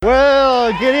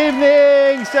Well, good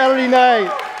evening, Saturday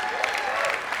night.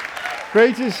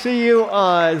 Great to see you.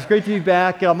 It's great to be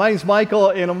back. My name's Michael,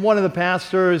 and I'm one of the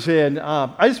pastors. And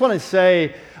I just want to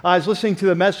say, I was listening to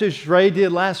the message Ray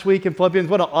did last week in Philippians.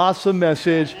 What an awesome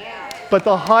message. But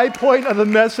the high point of the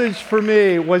message for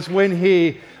me was when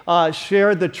he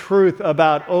shared the truth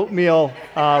about oatmeal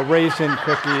raisin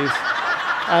cookies.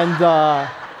 And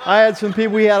I had some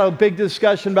people, we had a big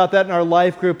discussion about that in our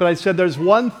life group, and I said, there's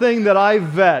one thing that I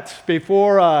vet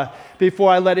before I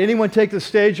let anyone take the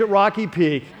stage at Rocky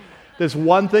Peak. There's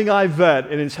one thing I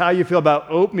vet, and it's how you feel about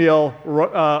oatmeal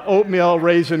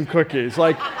raisin cookies.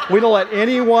 Like, we don't let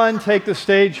anyone take the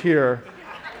stage here.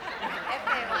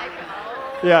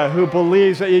 Yeah, who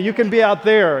believes that you can be out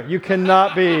there, you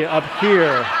cannot be up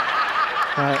here.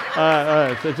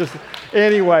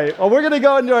 Anyway, well, we're going to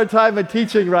go into our time of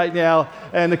teaching right now,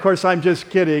 and of course, I'm just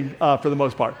kidding for the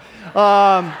most part.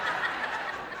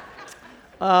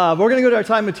 We're going to go to our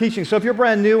time of teaching. So if you're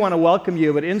brand new, I want to welcome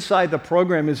you, but inside the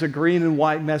program is a green and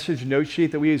white message note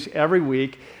sheet that we use every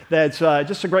week. That's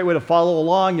just a great way to follow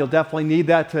along. You'll definitely need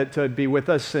that to be with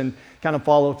us and kind of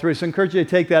follow through. So I encourage you to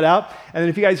take that out. And then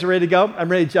if you guys are ready to go,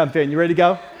 I'm ready to jump in. You ready to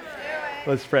go?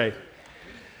 Let's pray.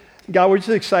 God, we're just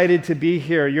excited to be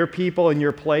here, your people in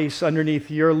your place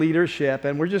underneath your leadership,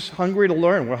 and we're just hungry to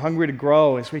learn. We're hungry to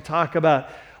grow as we talk about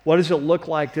what does it look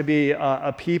like to be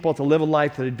a people, to live a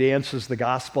life that advances the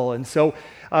gospel. And so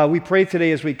we pray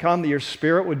today as we come that your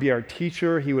Spirit would be our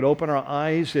teacher. He would open our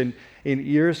eyes and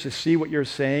ears to see what you're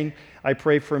saying. I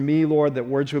pray for me, Lord, that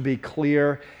words would be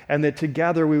clear, and that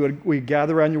together we'd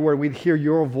gather around your word. We'd hear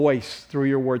your voice through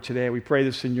your word today. We pray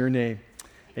this in your name.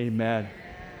 Amen.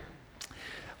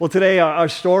 Well, today our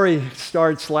story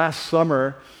starts last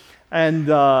summer, and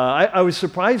I was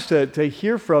surprised to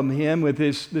hear from him with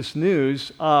this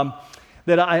news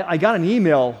that I got an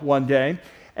email one day,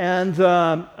 and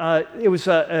it was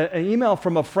an email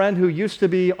from a friend who used to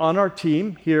be on our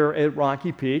team here at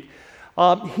Rocky Peak.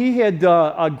 He had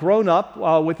grown up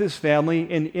with his family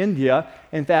in India,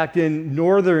 in fact, in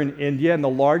northern India, in the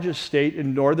largest state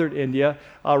in northern India,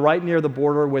 right near the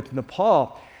border with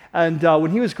Nepal. And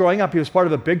when he was growing up, he was part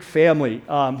of a big family.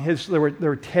 There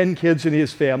were 10 kids in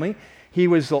his family. He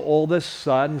was the oldest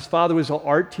son. His father was an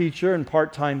art teacher and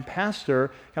part-time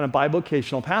pastor, kind of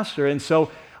bivocational pastor. And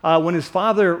so when his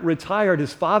father retired,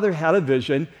 his father had a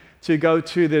vision to go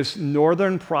to this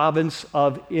northern province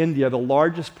of India, the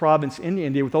largest province in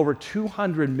India with over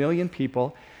 200 million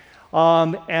people,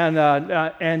 and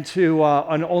to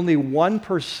only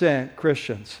 1%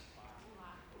 Christians.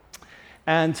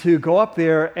 And to go up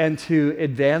there and to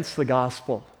advance the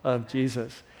gospel of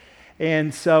Jesus.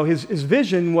 And so his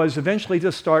vision was eventually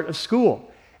to start a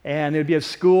school. And it would be a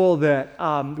school that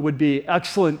would be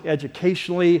excellent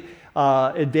educationally,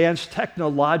 advanced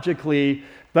technologically,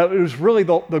 but it was really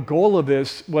the goal of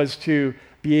this was to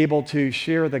be able to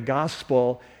share the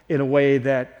gospel in a way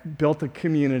that built a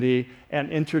community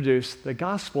and introduced the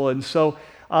gospel. And so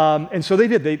they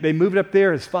did. They moved up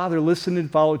there. His father listened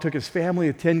and followed, took his family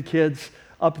of 10 kids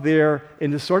up there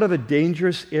into sort of a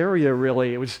dangerous area,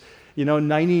 really. It was,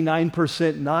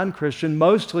 99% non-Christian,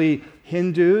 mostly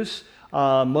Hindus,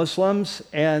 Muslims,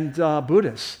 and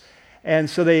Buddhists. And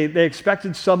so they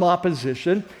expected some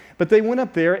opposition, but they went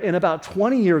up there, and about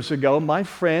 20 years ago, my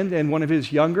friend and one of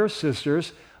his younger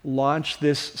sisters launched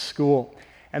this school.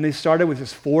 And they started with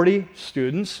just 40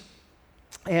 students.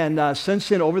 And since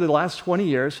then, over the last 20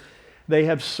 years, they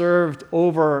have served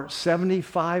over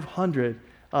 7,500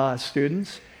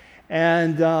 students.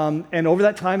 And over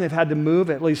that time, they've had to move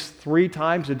at least 3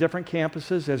 times to different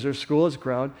campuses as their school has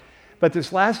grown. But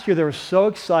this last year, they were so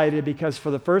excited because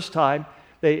for the first time,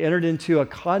 they entered into a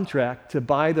contract to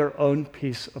buy their own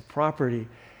piece of property.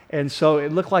 And so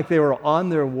it looked like they were on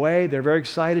their way. They're very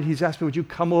excited. He's asked me, would you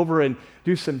come over and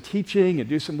do some teaching and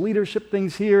do some leadership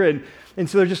things here? And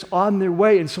so they're just on their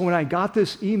way. And so when I got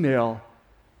this email,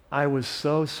 I was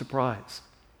so surprised.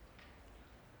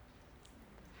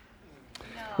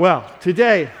 Well,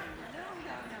 today,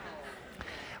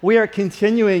 we are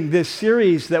continuing this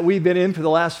series that we've been in for the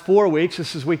last 4 weeks.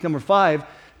 This is week number 5,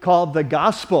 called The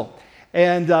Gospel.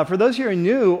 And for those of you who are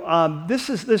new,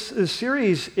 this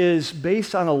series is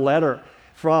based on a letter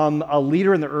from a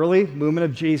leader in the early movement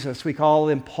of Jesus. We call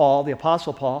him Paul, the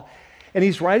Apostle Paul. And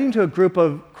he's writing to a group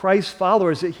of Christ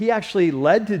followers that he actually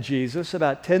led to Jesus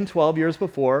about 10, 12 years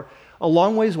before, a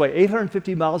long ways away,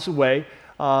 850 miles away,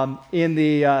 in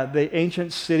the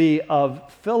ancient city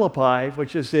of Philippi,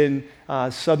 which is in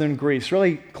southern Greece,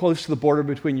 really close to the border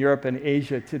between Europe and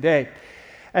Asia today.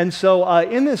 And so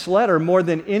in this letter, more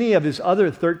than any of his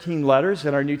other 13 letters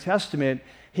in our New Testament,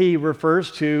 he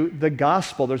refers to the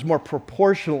gospel. There's more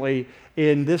proportionally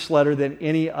in this letter than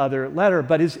any other letter.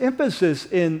 But his emphasis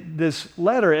in this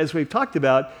letter, as we've talked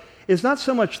about, is not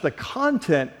so much the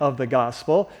content of the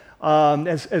gospel,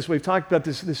 as we've talked about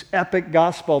this epic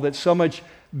gospel that's so much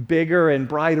bigger and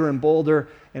brighter and bolder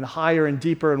and higher and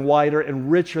deeper and wider and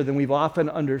richer than we've often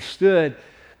understood.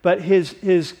 But his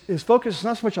focus is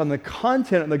not so much on the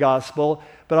content of the gospel,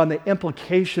 but on the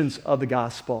implications of the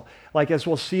gospel. Like as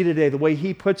we'll see today, the way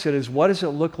he puts it is, what does it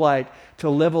look like to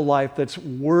live a life that's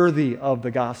worthy of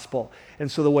the gospel?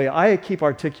 And so the way I keep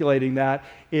articulating that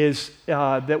is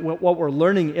that what we're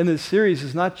learning in this series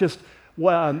is not just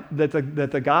that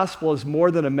the gospel is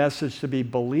more than a message to be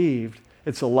believed,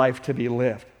 it's a life to be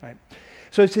lived. Right?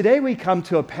 So today we come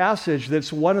to a passage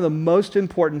that's one of the most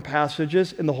important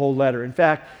passages in the whole letter. In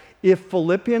fact, if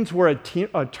Philippians were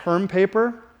a term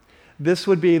paper, this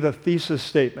would be the thesis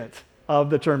statement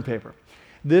of the term paper.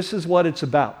 This is what it's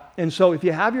about. And so if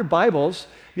you have your Bibles,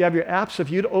 if you have your apps, if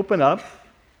you'd open up,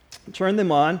 turn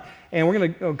them on, and we're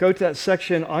going to go to that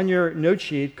section on your note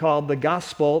sheet called The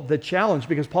Gospel, the Challenge,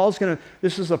 because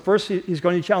this is the first he's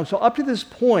going to challenge. So up to this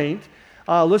point,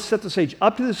 let's set the stage.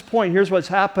 Up to this point, here's what's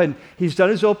happened. He's done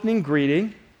his opening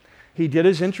greeting. He did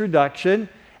his introduction.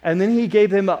 And then he gave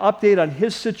them an update on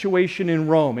his situation in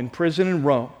Rome, in prison in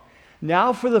Rome.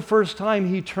 Now, for the first time,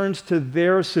 he turns to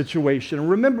their situation.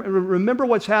 Remember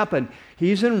what's happened.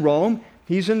 He's in Rome.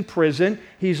 He's in prison.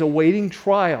 He's awaiting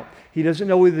trial. He doesn't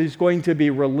know whether he's going to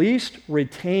be released,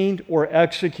 retained, or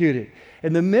executed.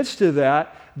 In the midst of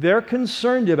that, they're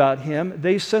concerned about him.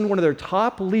 They send one of their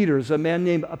top leaders, a man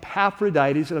named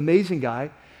Epaphroditus, an amazing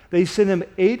guy. They send him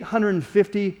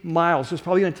 850 miles. It's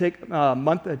probably going to take a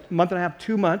month and a half,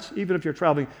 2 months, even if you're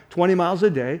traveling 20 miles a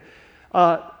day,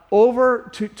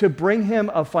 over to bring him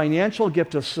a financial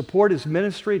gift to support his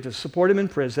ministry, to support him in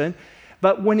prison.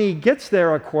 But when he gets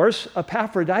there, of course,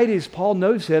 Epaphroditus, Paul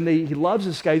knows him. He loves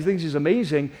this guy. He thinks he's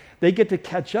amazing. They get to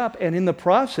catch up. And in the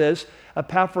process,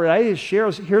 Epaphroditus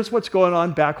shares, here's what's going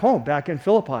on back home, back in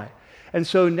Philippi. And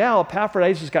so now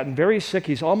Epaphroditus has gotten very sick.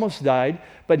 He's almost died,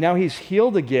 but now he's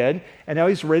healed again, and now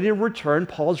he's ready to return.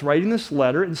 Paul's writing this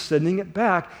letter and sending it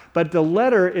back, but the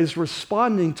letter is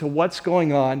responding to what's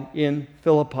going on in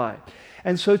Philippi.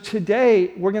 And so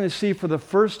today, we're going to see for the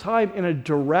first time in a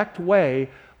direct way,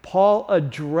 Paul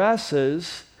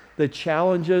addresses the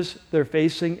challenges they're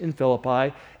facing in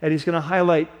Philippi, and he's going to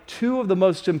highlight two of the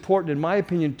most important, in my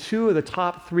opinion, two of the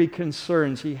top three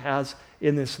concerns he has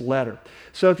in this letter.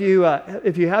 So if you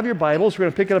have your Bibles, we're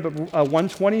going to pick it up at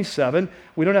 127.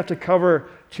 We don't have to cover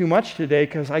too much today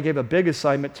because I gave a big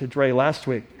assignment to Dre last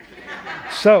week.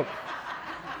 So,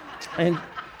 in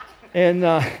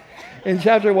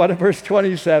chapter 1 verse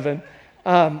 27,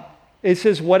 it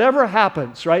says, whatever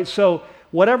happens, right? So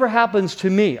whatever happens to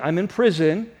me, I'm in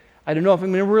prison. I don't know if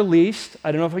I'm going to be released.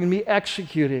 I don't know if I'm going to be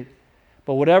executed.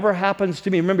 But whatever happens to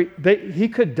me, remember, he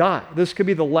could die. This could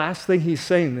be the last thing he's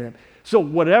saying to them. So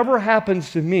whatever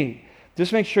happens to me,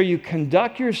 just make sure you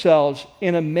conduct yourselves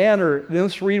in a manner, then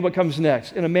let's read what comes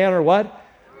next. In a manner what?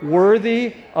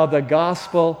 Worthy of the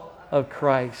gospel of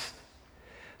Christ.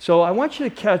 So I want you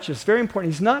to catch this, very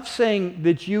important. He's not saying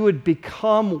that you would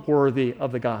become worthy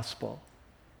of the gospel.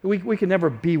 We can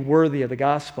never be worthy of the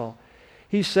gospel.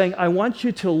 He's saying, I want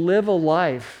you to live a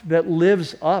life that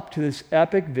lives up to this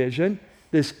epic vision,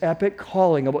 this epic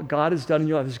calling of what God has done in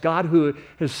your life, this God who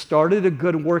has started a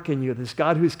good work in you, this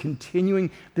God who's continuing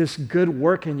this good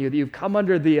work in you, that you've come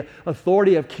under the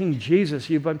authority of King Jesus.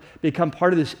 You've become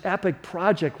part of this epic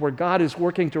project where God is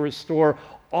working to restore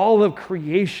all of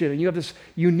creation, and you have this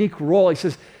unique role. He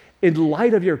says, in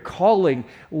light of your calling,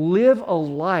 live a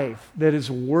life that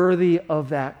is worthy of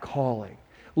that calling.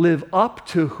 Live up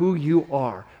to who you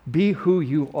are. Be who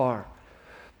you are.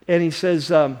 And he says,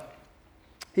 and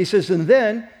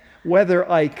then whether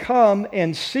I come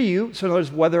and see you, so in other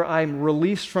words, whether I'm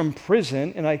released from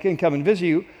prison and I can come and visit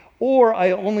you, or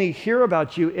I only hear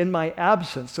about you in my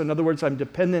absence, so in other words, I'm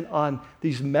dependent on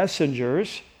these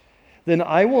messengers, then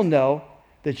I will know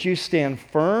that you stand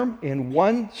firm in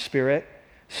one spirit,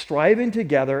 striving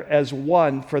together as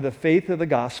one for the faith of the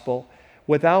gospel,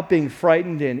 without being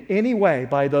frightened in any way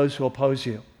by those who oppose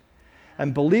you.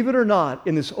 And believe it or not,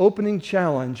 in this opening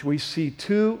challenge, we see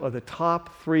two of the top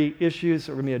three issues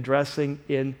that we're going to be addressing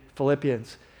in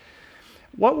Philippians.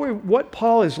 What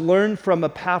Paul has learned from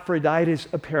Epaphroditus,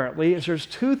 apparently, is there's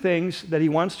two things that he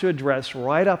wants to address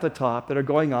right off the top that are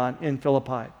going on in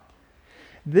Philippi.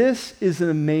 This is an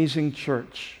amazing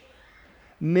church.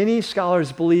 Many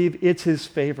scholars believe it's his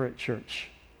favorite church.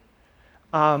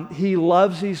 He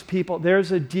loves these people.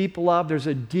 There's a deep love. There's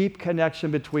a deep connection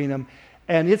between them.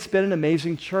 And it's been an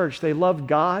amazing church. They love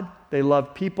God. They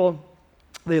love people.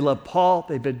 They love Paul.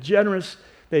 They've been generous.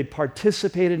 They've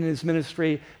participated in his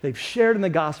ministry. They've shared in the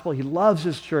gospel. He loves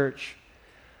his church.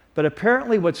 But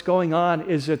apparently what's going on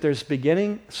is that there's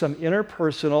beginning some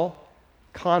interpersonal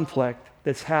conflict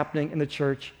that's happening in the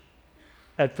church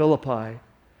at Philippi.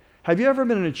 Have you ever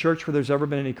been in a church where there's ever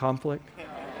been any conflict?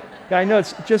 Yeah, I know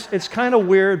it's kind of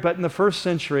weird, but in the first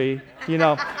century,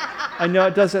 I know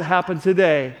it doesn't happen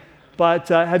today, but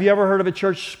have you ever heard of a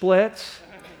church split?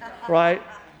 Right?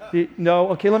 No?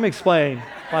 Okay, let me explain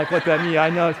what that means. I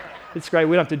know it's great.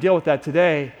 We don't have to deal with that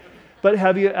today. But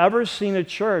have you ever seen a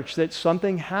church that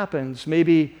something happens?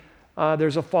 Maybe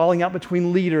there's a falling out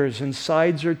between leaders and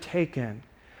sides are taken,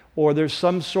 or there's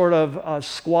some sort of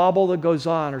squabble that goes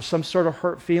on, or some sort of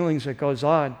hurt feelings that goes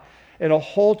on, and a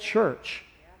whole church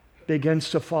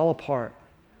begins to fall apart.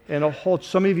 And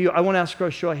some of you, I won't ask for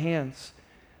a show of hands,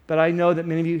 but I know that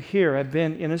many of you here have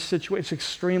been in a situation, it's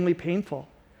extremely painful.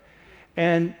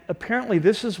 And apparently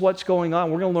this is what's going on.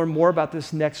 We're going to learn more about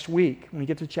this next week when we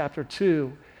get to chapter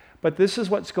 2. But this is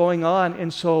what's going on.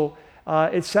 And so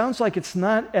it sounds like it's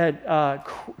not at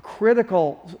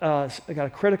critical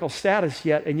status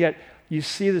yet, and yet you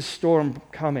see the storm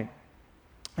coming.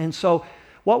 And so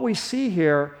what we see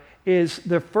here is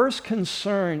the first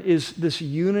concern is this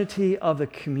unity of the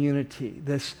community.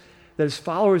 That as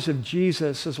followers of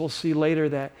Jesus, as we'll see later,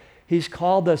 that he's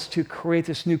called us to create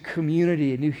this new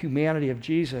community, a new humanity of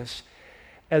Jesus,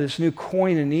 and this new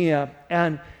koinonia,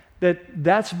 and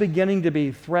that's beginning to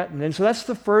be threatened. And so that's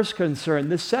the first concern.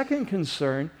 The second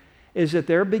concern is that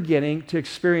they're beginning to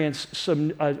experience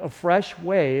a fresh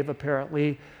wave,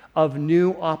 apparently, of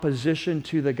new opposition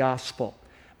to the gospel.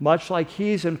 Much like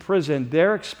he's in prison,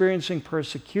 they're experiencing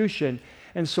persecution.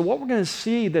 And so what we're going to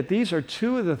see that these are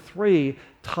two of the three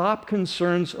top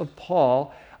concerns of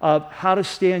Paul, of how to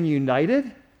stand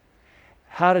united,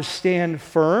 how to stand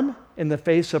firm in the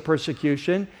face of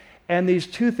persecution. And these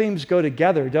two themes go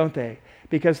together, don't they?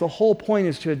 Because the whole point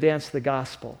is to advance the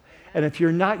gospel. And if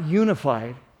you're not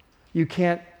unified, you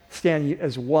can't stand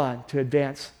as one to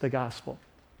advance the gospel.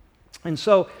 And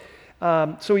so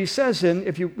he says,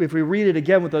 if we read it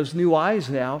again with those new eyes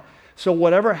now, so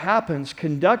whatever happens,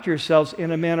 conduct yourselves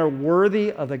in a manner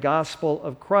worthy of the gospel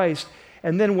of Christ.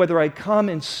 And then whether I come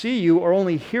and see you or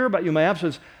only hear about you in my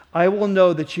absence, I will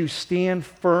know that you stand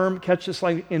firm, catch this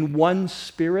line, in one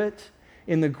spirit.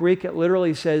 In the Greek, it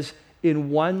literally says, in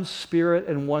one spirit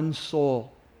and one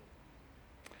soul.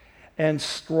 And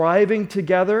striving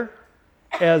together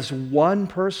as one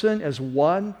person, as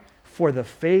one, for the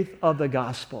faith of the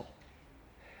gospel,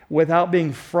 without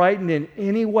being frightened in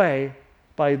any way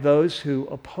by those who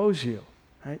oppose you.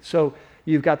 Right? So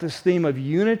you've got this theme of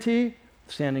unity,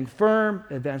 standing firm,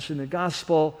 advancing the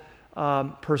gospel,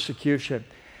 persecution.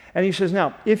 And he says,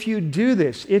 now, if you do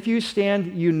this, if you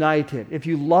stand united, if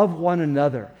you love one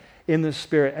another in the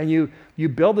Spirit, and you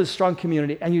build this strong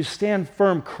community, and you stand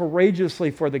firm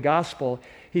courageously for the gospel,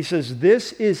 he says,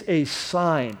 this is a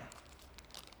sign,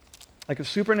 like a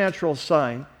supernatural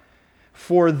sign,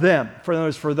 for them,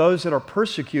 for those that are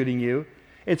persecuting you.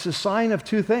 It's a sign of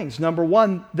two things. Number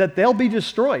one, that they'll be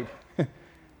destroyed.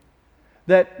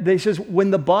 That he says,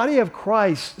 when the body of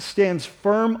Christ stands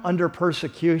firm under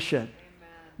persecution,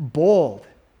 bold,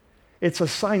 it's a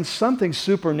sign something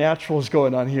supernatural is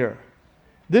going on here.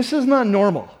 This is not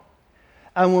normal.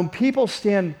 And when people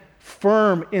stand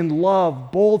firm in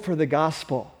love, bold for the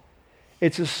gospel,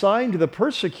 it's a sign to the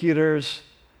persecutors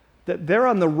that they're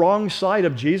on the wrong side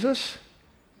of Jesus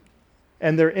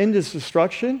and their end is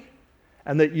destruction,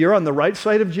 and that you're on the right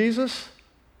side of Jesus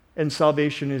and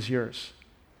salvation is yours.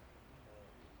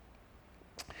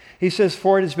 He says,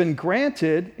 for it has been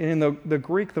granted, and in the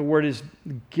Greek the word is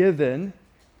given.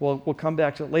 We'll come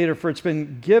back to it later. For it's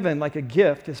been given like a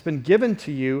gift. It's been given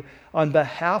to you on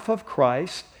behalf of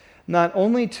Christ, not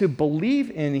only to believe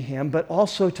in him, but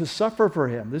also to suffer for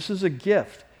him. This is a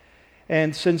gift.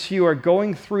 And since you are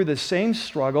going through the same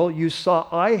struggle you saw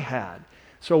I had.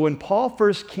 So when Paul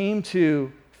first came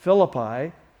to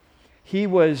Philippi, he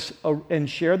was and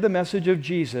shared the message of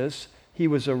Jesus. He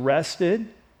was arrested.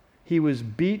 He was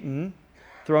beaten,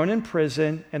 thrown in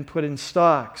prison, and put in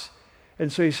stocks.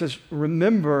 And so he says,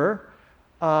 remember,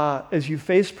 as you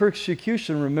face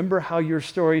persecution, remember how your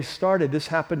story started. This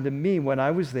happened to me when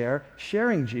I was there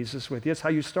sharing Jesus with you. That's how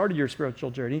you started your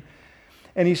spiritual journey.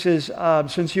 And he says,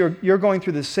 since you're going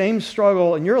through the same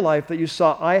struggle in your life that you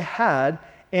saw I had,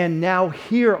 and now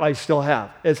here I still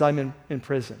have, as I'm in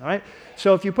prison. All right?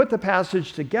 So if you put the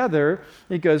passage together,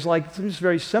 it goes like, it's just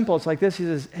very simple. It's like this. He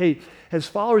says, hey, as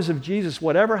followers of Jesus,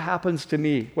 whatever happens to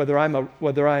me, whether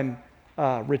I'm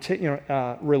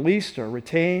released or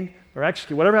retained or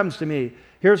executed, whatever happens to me,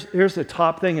 here's the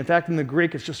top thing. In fact, in the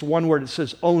Greek, it's just one word. It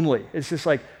says only. It's just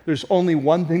like there's only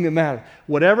one thing that matters.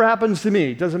 Whatever happens to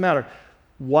me, it doesn't matter.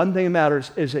 One thing that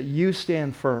matters is that you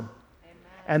stand firm. Amen.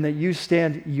 And that you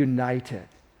stand united.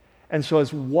 And so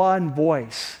as one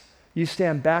voice, you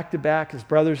stand back to back as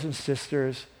brothers and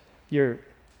sisters. You're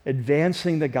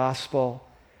advancing the gospel,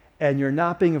 and you're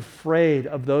not being afraid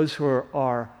of those who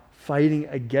are fighting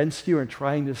against you and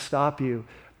trying to stop you.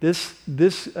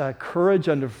 This courage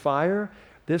under fire,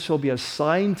 this will be a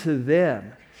sign to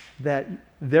them that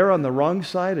they're on the wrong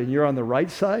side and you're on the right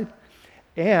side.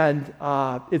 And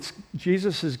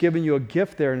Jesus has given you a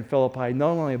gift there in Philippi,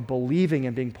 not only of believing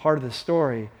and being part of the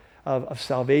story of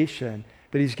salvation,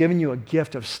 but he's given you a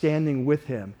gift of standing with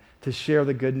him to share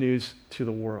the good news to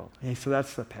the world. And so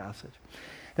that's the passage.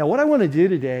 Now, what I want to do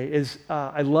today is,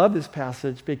 I love this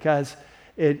passage because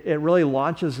it really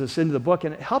launches us into the book,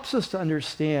 and it helps us to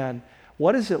understand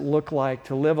what does it look like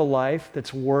to live a life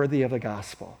that's worthy of the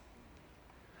gospel.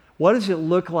 What does it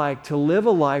look like to live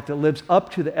a life that lives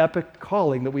up to the epic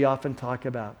calling that we often talk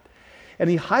about? And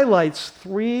he highlights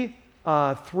three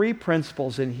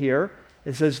principles in here.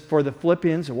 It says for the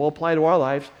Philippians, and will apply to our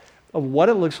lives, of what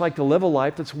it looks like to live a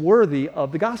life that's worthy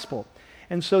of the gospel.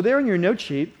 And so there in your note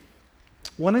sheet,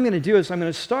 what I'm going to do is I'm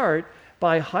going to start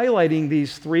by highlighting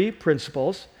these three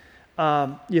principles.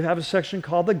 You have a section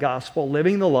called the gospel,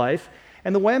 living the life.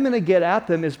 And the way I'm going to get at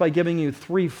them is by giving you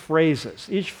three phrases.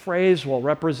 Each phrase will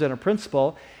represent a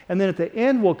principle. And then at the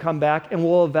end, we'll come back and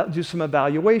we'll do some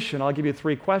evaluation. I'll give you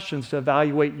three questions to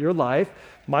evaluate your life,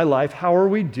 my life. How are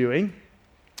we doing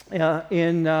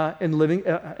in living,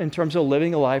 in terms of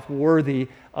living a life worthy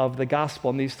of the gospel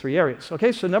in these three areas?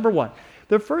 Okay, so number one,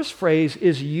 the first phrase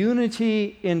is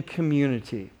unity in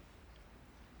community.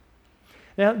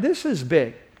 Now, this is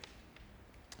big.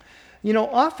 You know,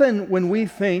 often when we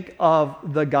think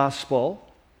of the gospel,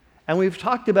 and we've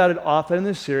talked about it often in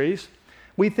this series,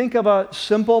 we think of a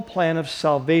simple plan of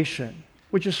salvation,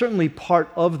 which is certainly part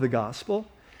of the gospel.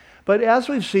 But as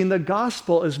we've seen, the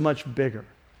gospel is much bigger.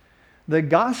 The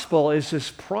gospel is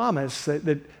this promise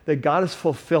that God is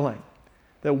fulfilling,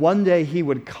 that one day he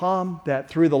would come, that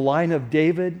through the line of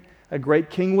David, a great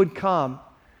king would come,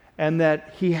 and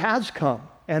that he has come,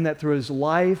 and that through his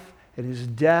life and his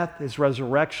death, his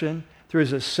resurrection, through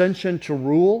his ascension to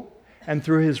rule, and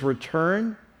through his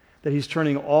return, that he's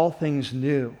turning all things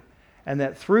new. And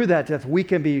that through that death, we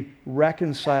can be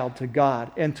reconciled to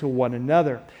God and to one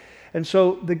another. And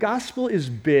so the gospel is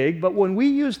big, but when we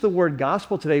use the word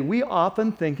gospel today, we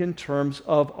often think in terms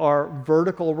of our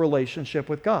vertical relationship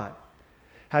with God.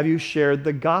 Have you shared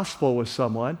the gospel with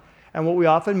someone? And what we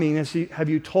often mean is, have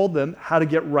you told them how to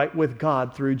get right with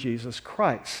God through Jesus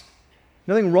Christ?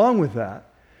 Nothing wrong with that.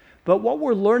 But what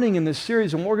we're learning in this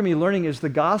series, and what we're going to be learning, is the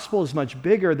gospel is much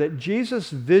bigger, that Jesus'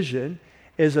 vision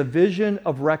is a vision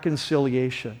of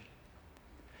reconciliation.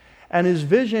 And his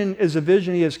vision is a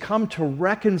vision he has come to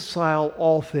reconcile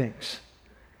all things.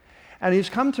 And he's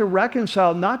come to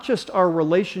reconcile not just our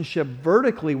relationship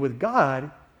vertically with God,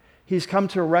 he's come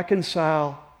to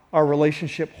reconcile our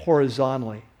relationship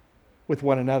horizontally with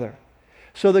one another.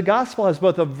 So the gospel has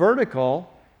both a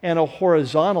vertical and a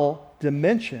horizontal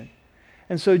dimension.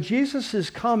 And so Jesus has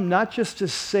come not just to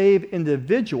save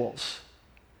individuals.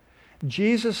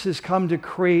 Jesus has come to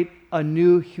create a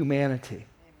new humanity,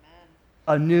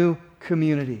 a new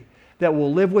community that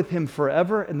will live with him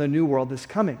forever in the new world that's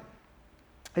coming.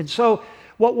 And so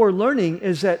what we're learning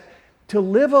is that to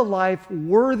live a life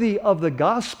worthy of the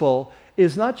gospel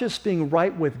is not just being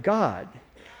right with God,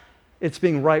 it's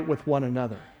being right with one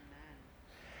another.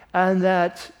 And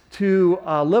that to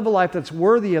live a life that's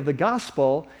worthy of the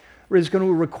gospel is going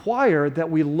to require that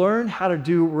we learn how to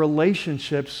do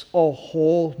relationships a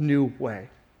whole new way.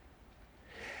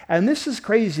 And this is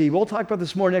crazy. We'll talk about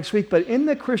this more next week, but in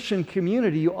the Christian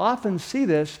community, you often see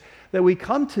this, that we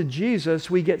come to Jesus,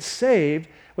 we get saved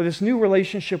with this new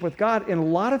relationship with God, and a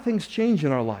lot of things change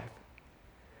in our life.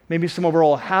 Maybe some of our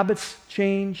old habits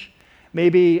change.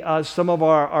 Maybe some of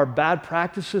our bad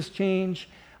practices change.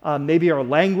 Maybe our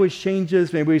language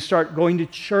changes. Maybe we start going to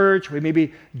church. We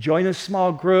maybe join a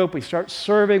small group. We start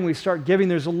serving. We start giving.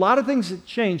 There's a lot of things that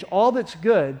change, all that's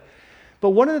good. But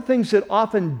one of the things that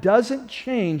often doesn't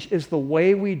change is the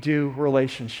way we do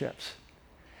relationships.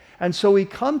 And so we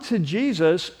come to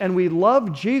Jesus and we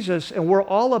love Jesus and we're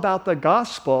all about the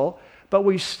gospel, but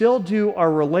we still do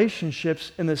our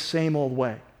relationships in the same old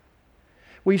way.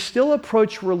 We still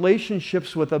approach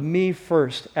relationships with a me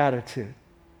first attitude.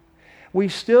 We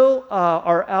still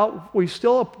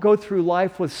go through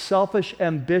life with selfish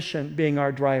ambition being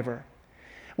our driver.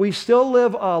 We still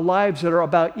live lives that are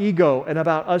about ego and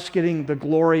about us getting the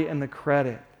glory and the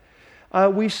credit.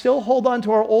 We still hold on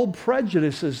to our old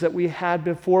prejudices that we had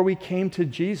before we came to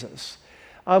Jesus.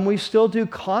 We still do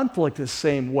conflict the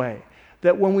same way.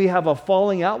 That when we have a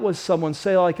falling out with someone,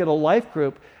 say like at a life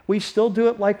group, we still do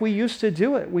it like we used to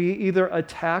do it. We either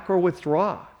attack or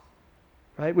withdraw.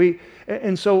 Right?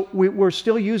 We're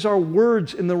still use our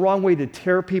words in the wrong way to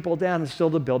tear people down and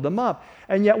still to build them up.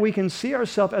 And yet we can see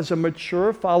ourselves as a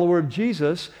mature follower of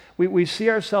Jesus. We see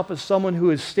ourselves as someone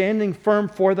who is standing firm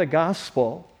for the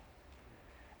gospel,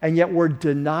 and yet we're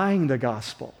denying the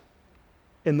gospel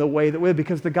in the way that we,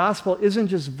 because the gospel isn't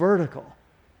just vertical.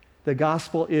 The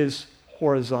gospel is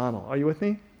horizontal. Are you with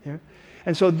me? Yeah.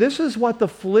 And so this is what the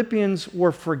Philippians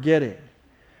were forgetting.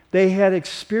 They had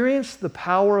experienced the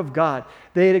power of God.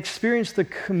 They had experienced the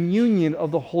communion of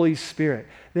the Holy Spirit.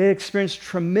 They had experienced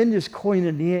tremendous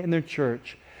koinonia in their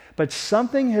church. But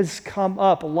something has come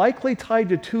up, likely tied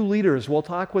to two leaders. We'll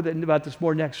talk about this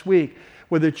more next week,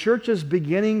 where the church is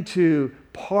beginning to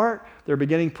part. They're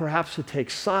beginning perhaps to take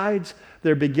sides.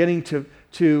 They're beginning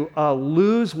to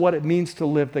lose what it means to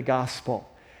live the gospel.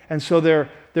 And so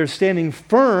they're standing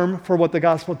firm for what the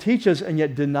gospel teaches and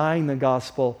yet denying the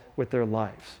gospel with their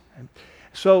lives.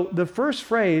 So the first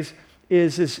phrase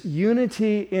is this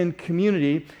unity in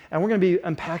community, and we're going to be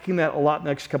unpacking that a lot in the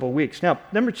next couple of weeks. Now,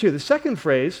 number two, the second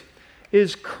phrase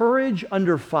is courage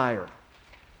under fire.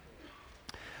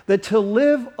 That to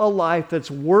live a life that's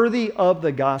worthy of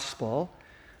the gospel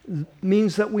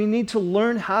means that we need to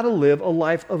learn how to live a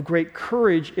life of great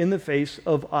courage in the face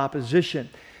of opposition.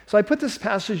 So I put this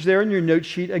passage there in your note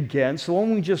sheet again, so the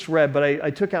one we just read, but I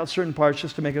took out certain parts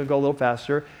just to make it go a little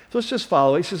faster. So let's just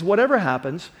follow. He says, whatever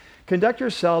happens, conduct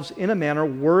yourselves in a manner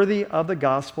worthy of the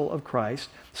gospel of Christ,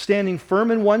 standing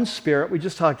firm in one spirit. We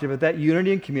just talked about that,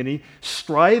 unity and community,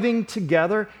 striving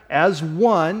together as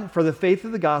one for the faith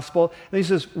of the gospel. And he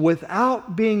says,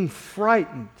 without being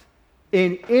frightened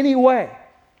in any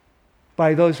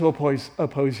by those who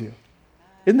oppose you.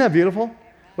 Isn't that beautiful?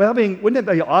 Well, wouldn't it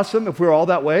be awesome if we were all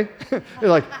that way? You're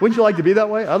like, wouldn't you like to be that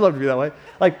way? I'd love to be that way.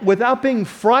 Like, without being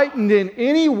frightened in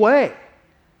any way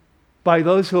by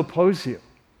those who oppose you.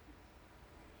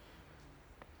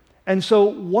 And so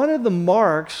one of the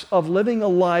marks of living a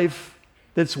life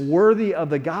that's worthy of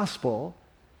the gospel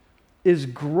is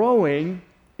growing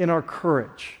in our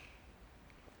courage,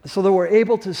 so that we're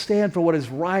able to stand for what is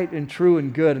right and true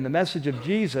and good and the message of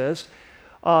Jesus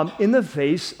in the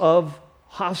face of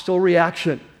hostile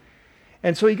reaction.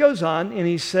 And so he goes on and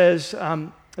he says,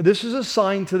 this is a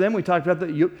sign to them. We talked about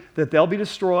that they'll be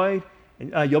destroyed,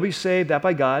 and you'll be saved, that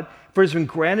by God. For it has been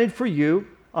granted for you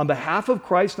on behalf of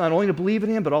Christ, not only to believe in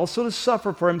him, but also to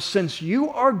suffer for him, since you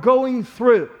are going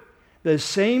through the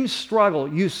same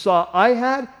struggle you saw I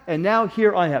had, and now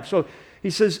here I have. So he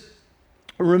says,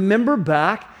 remember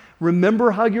back,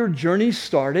 remember how your journey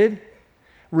started.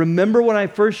 Remember when I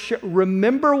first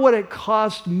remember what it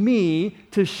cost me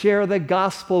to share the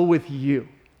gospel with you.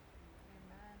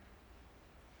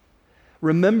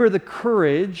 Remember the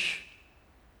courage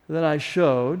that I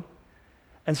showed.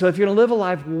 And so if you're going to live a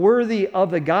life worthy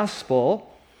of the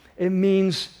gospel, it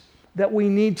means that we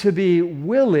need to be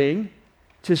willing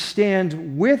to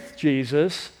stand with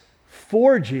Jesus,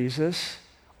 for Jesus,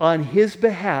 on his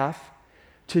behalf,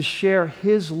 to share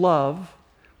his love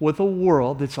with a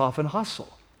world that's often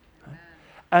hostile.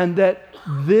 And that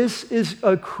this is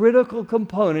a critical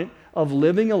component of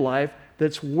living a life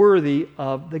that's worthy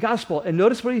of the gospel. And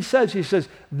notice what he says. He says,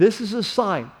 this is a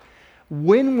sign.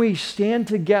 When we stand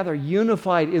together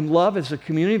unified in love as a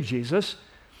community of Jesus,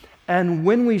 and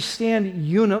when we stand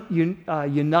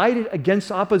united against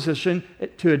opposition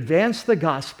to advance the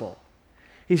gospel,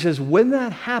 he says, when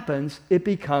that happens, it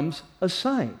becomes a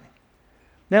sign.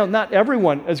 Now, not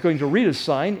everyone is going to read a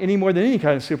sign any more than any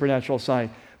kind of supernatural sign.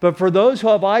 But for those who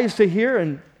have eyes to hear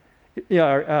and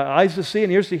eyes to see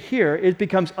and ears to hear, it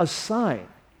becomes a sign,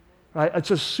 right?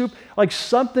 It's like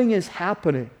something is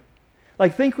happening.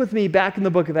 Like, think with me back in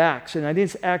the book of Acts, and I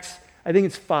think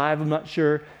it's 5, I'm not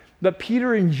sure. But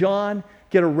Peter and John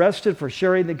get arrested for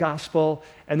sharing the gospel,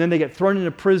 and then they get thrown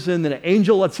into prison, then an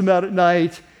angel lets them out at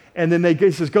night, and then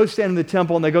he says, go stand in the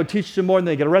temple, and they go teach some more, and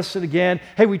they get arrested again.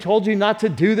 Hey, we told you not to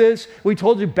do this. We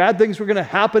told you bad things were going to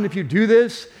happen if you do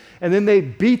this. And then they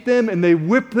beat them and they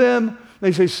whip them.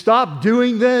 They say, stop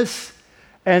doing this.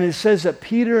 And it says that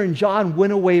Peter and John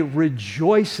went away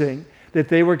rejoicing that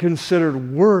they were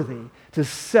considered worthy to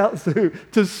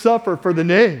suffer for the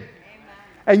name. Amen.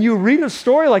 And you read a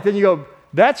story like that and you go,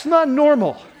 that's not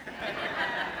normal.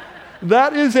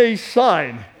 That is a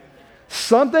sign.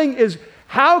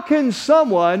 How can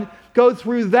someone go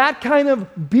through that kind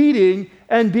of beating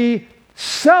and be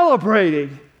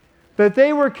celebrating that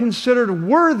they were considered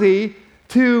worthy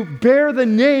to bear the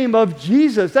name of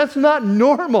Jesus. That's not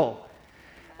normal.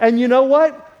 And you know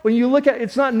what? When you look at it,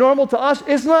 it's not normal to us,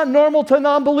 it's not normal to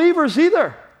non-believers either.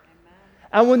 Amen.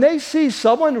 And when they see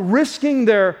someone risking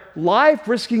their life,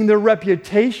 risking their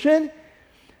reputation,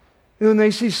 and when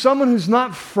they see someone who's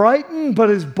not frightened but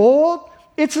is bold,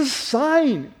 it's a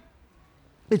sign.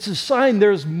 It's a sign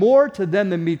there's more to them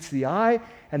than meets the eye,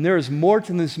 and there is more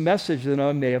to this message than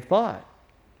I may have thought.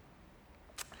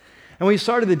 And we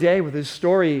started the day with this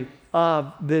story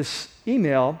of this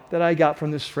email that I got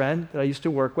from this friend that I used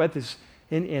to work with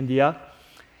in India.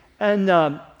 And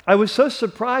I was so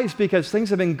surprised because things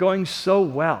have been going so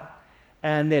well.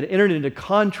 And they had entered into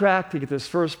contract to get this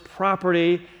first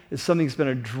property. It's something that's been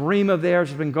a dream of theirs.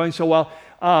 It's been going so well.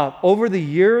 Over the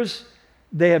years,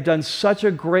 they have done such a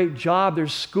great job. Their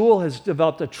school has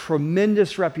developed a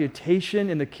tremendous reputation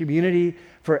in the community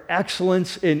for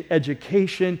excellence in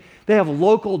education. They have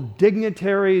local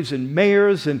dignitaries and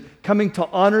mayors and coming to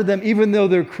honor them, even though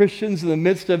they're Christians in the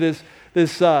midst of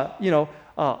this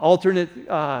alternate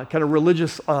kind of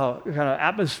religious kind of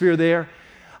atmosphere there.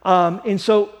 And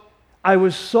so I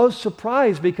was so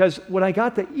surprised because when I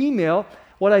got the email,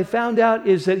 what I found out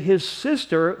is that his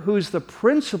sister, who's the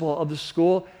principal of the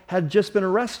school, had just been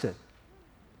arrested.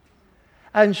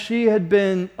 And she had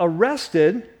been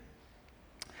arrested,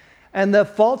 and the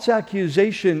false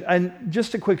accusation, and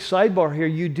just a quick sidebar here,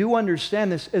 you do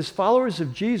understand this, as followers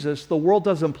of Jesus, the world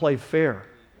doesn't play fair.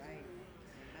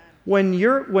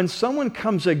 When someone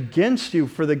comes against you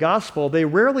for the gospel, they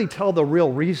rarely tell the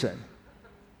real reason.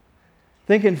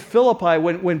 Think in Philippi,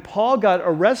 when Paul got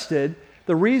arrested,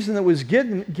 the reason that was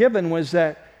given was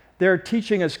that they're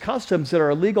teaching us customs that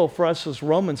are illegal for us as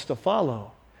Romans to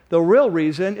follow. The real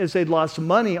reason is they'd lost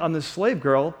money on this slave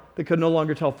girl that could no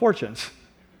longer tell fortunes.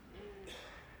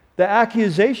 The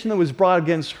accusation that was brought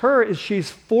against her is she's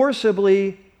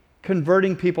forcibly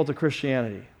converting people to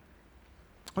Christianity.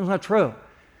 That's not true.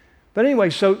 But anyway,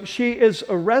 so she is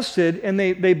arrested, and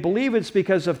they believe it's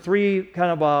because of three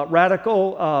kind of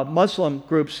radical Muslim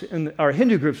groups, or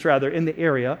Hindu groups rather, in the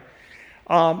area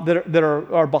that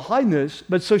are behind this.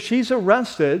 But so she's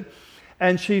arrested,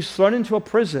 and she's thrown into a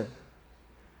prison.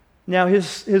 Now,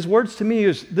 his words to me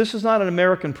is, this is not an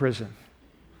American prison.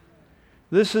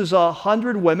 This is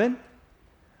 100 women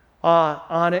in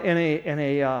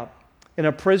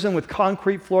a prison with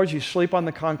concrete floors. You sleep on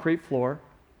the concrete floor.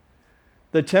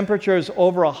 The temperature is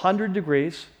over 100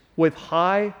 degrees with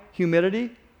high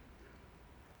humidity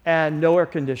and no air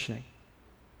conditioning.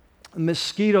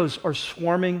 Mosquitoes are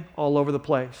swarming all over the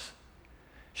place.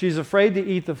 She's afraid to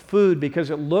eat the food because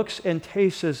it looks and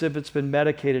tastes as if it's been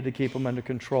medicated to keep them under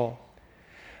control.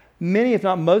 Many, if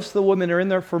not most of the women are in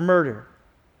there for murder.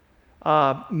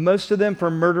 Most of them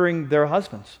for murdering their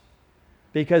husbands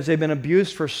because they've been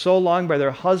abused for so long by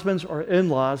their husbands or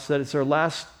in-laws that it's their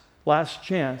last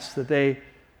chance that they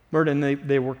murdered, and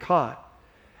they were caught.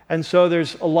 And so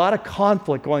there's a lot of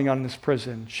conflict going on in this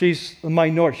prison. She's a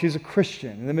minority. She's a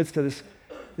Christian in the midst of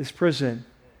this prison.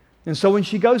 And so when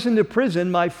she goes into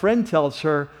prison, my friend tells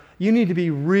her, you need to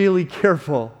be really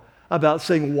careful about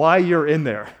saying why you're in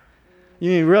there.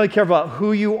 You need to be really careful about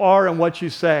who you are and what you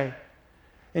say.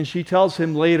 And she tells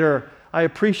him later, I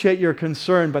appreciate your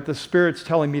concern, but the Spirit's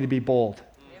telling me to be bold.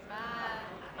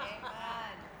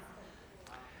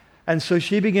 And so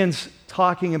she begins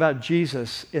talking about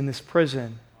Jesus in this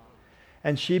prison.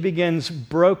 And she begins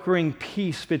brokering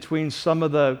peace between some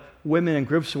of the women and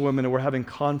groups of women that were having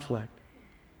conflict.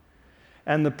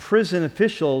 And the prison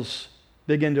officials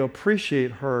begin to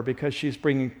appreciate her because she's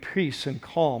bringing peace and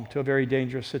calm to a very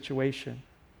dangerous situation.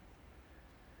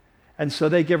 And so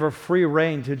they give her free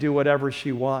rein to do whatever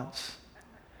she wants.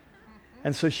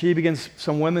 And so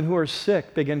some women who are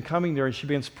sick begin coming to her, and she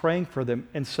begins praying for them,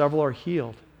 and several are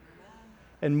healed.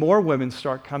 And more women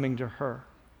start coming to her.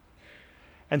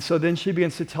 And so then she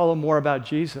begins to tell them more about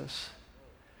Jesus.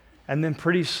 And then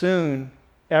pretty soon,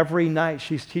 every night,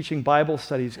 she's teaching Bible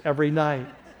studies every night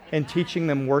and teaching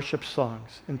them worship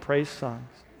songs and praise songs.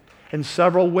 And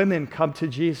several women come to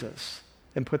Jesus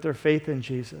and put their faith in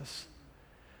Jesus.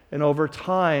 And over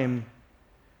time,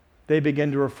 they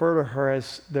begin to refer to her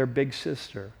as their big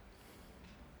sister.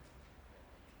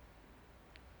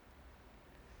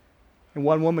 And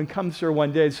one woman comes to her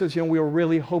one day and says, we were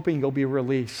really hoping you'll be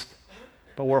released,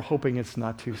 but we're hoping it's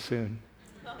not too soon.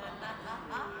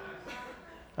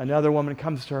 Another woman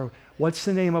comes to her, what's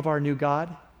the name of our new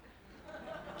God?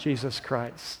 Jesus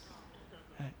Christ.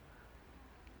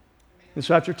 And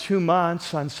so after 2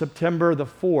 months, on September the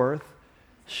 4th,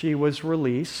 she was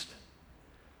released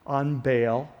on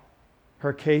bail.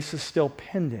 Her case is still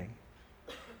pending.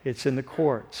 It's in the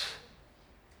courts.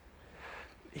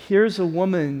 Here's a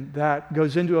woman that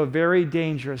goes into a very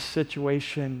dangerous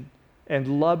situation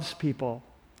and loves people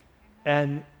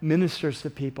and ministers to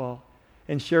people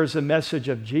and shares a message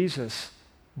of Jesus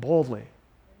boldly.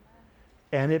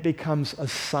 And it becomes a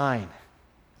sign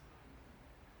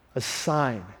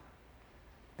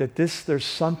that there's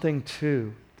something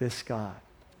to this God.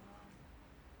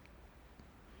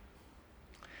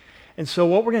 And so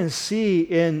what we're going to see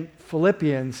in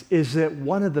Philippians is that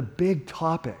one of the big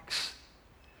topics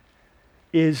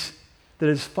is that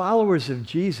as followers of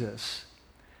Jesus,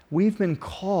 we've been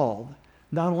called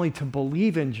not only to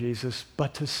believe in Jesus,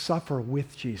 but to suffer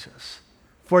with Jesus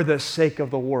for the sake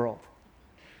of the world.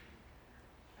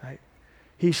 Right?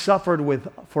 He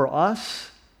suffered for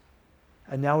us,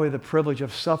 and now we have the privilege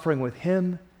of suffering with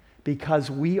him because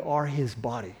we are his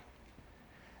body.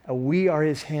 We are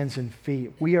his hands and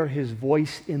feet. We are his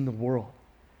voice in the world.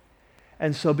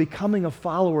 And so becoming a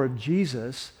follower of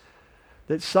Jesus,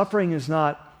 that suffering is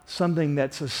not something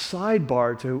that's a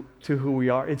sidebar to who we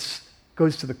are. It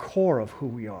goes to the core of who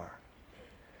we are.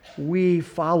 We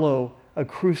follow a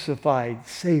crucified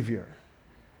Savior.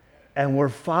 And we're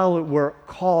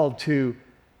called to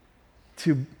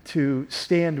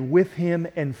stand with him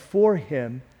and for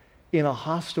him in a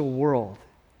hostile world.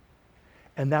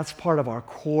 And that's part of our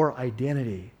core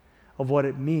identity of what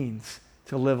it means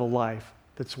to live a life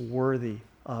that's worthy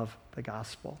of the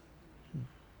gospel.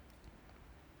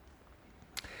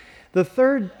 The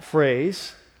third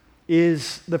phrase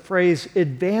is the phrase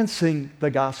advancing the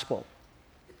gospel.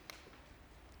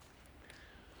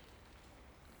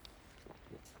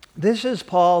 This is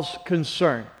Paul's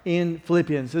concern in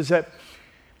Philippians, is that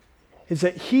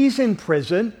he's in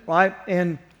prison, right?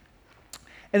 And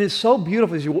it's so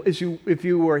beautiful if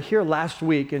you were here last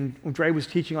week, and Dre was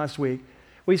teaching last week,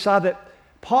 we saw that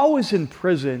Paul was in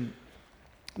prison,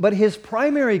 but his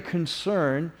primary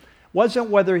concern wasn't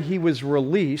whether he was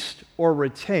released or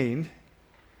retained.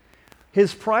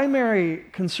 His primary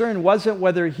concern wasn't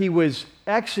whether he was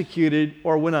executed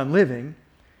or went on living.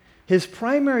 His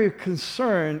primary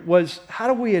concern was,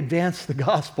 how do we advance the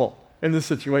gospel in this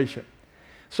situation?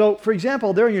 So, for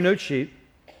example, there in your note sheet,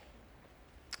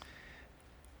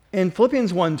 in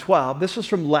Philippians 1:12, this is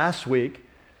from last week.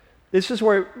 This is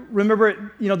where,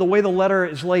 remember, the way the letter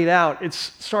is laid out. It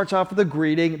starts off with a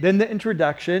greeting, then the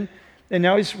introduction, and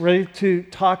now he's ready to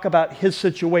talk about his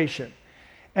situation.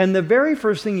 And the very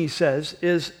first thing he says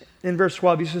is, in verse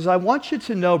 12, he says, I want you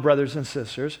to know, brothers and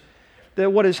sisters,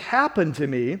 that what has happened to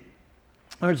me,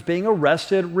 whether it's being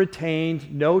arrested,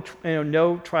 retained, no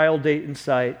trial date in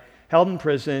sight, held in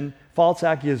prison, false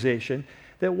accusation,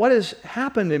 that what has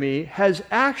happened to me has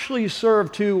actually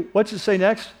served to, what's it say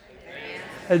next?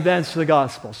 Advance the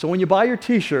gospel. So when you buy your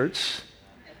t-shirts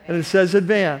and it says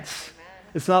advance,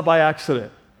 it's not by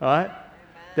accident, all right?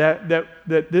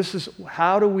 That this is,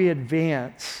 how do we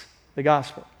advance the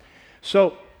gospel?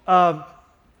 So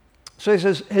he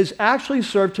says, has actually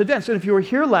served to advance. And if you were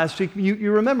here last week,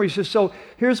 you remember, he says, so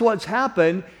here's what's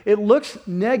happened. It looks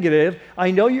negative.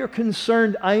 I know you're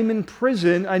concerned. I'm in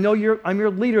prison. I know I'm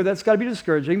your leader. That's got to be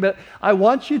discouraging. But I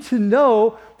want you to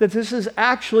know that this has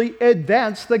actually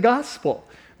advanced the gospel.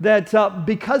 That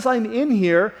because I'm in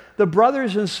here, the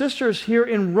brothers and sisters here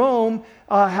in Rome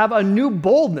have a new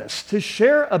boldness to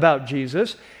share about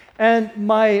Jesus. And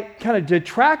my kind of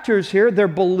detractors here, they're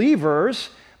believers,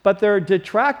 but they're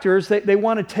detractors. They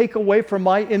want to take away from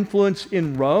my influence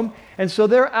in Rome. And so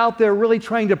they're out there really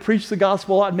trying to preach the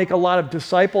gospel a lot and make a lot of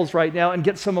disciples right now and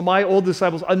get some of my old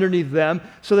disciples underneath them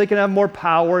so they can have more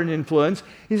power and influence.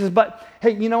 He says, but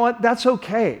hey, you know what? That's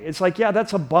okay. It's like, yeah,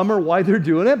 that's a bummer why they're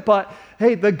doing it, but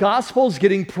hey, the gospel's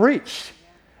getting preached.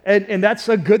 And that's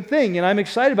a good thing, and I'm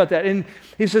excited about that. And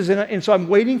he says, and so I'm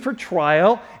waiting for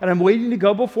trial, and I'm waiting to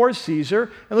go before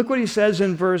Caesar. And look what he says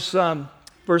in verse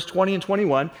 20 and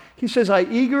 21. He says, I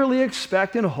eagerly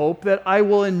expect and hope that I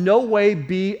will in no way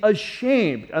be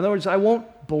ashamed. In other words, I won't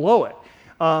blow it.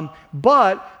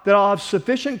 But that I'll have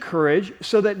sufficient courage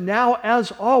so that now,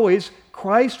 as always,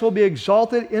 Christ will be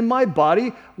exalted in my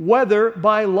body, whether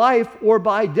by life or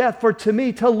by death. For to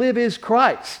me, to live is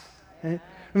Christ. Okay?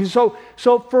 And so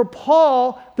for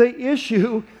Paul, the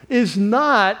issue is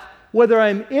not whether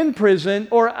I'm in prison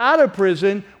or out of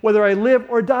prison, whether I live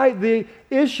or die. The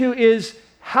issue is,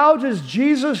 how does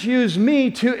Jesus use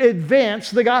me to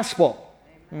advance the gospel?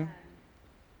 Amen.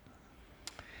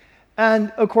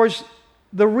 And of course,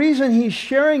 the reason he's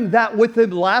sharing that with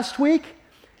them last week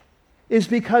is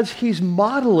because he's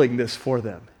modeling this for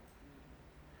them.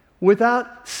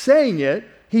 Without saying it,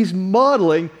 he's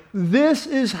modeling, this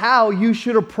is how you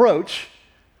should approach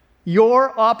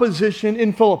your opposition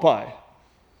in Philippi.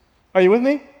 Are you with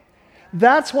me?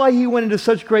 That's why he went into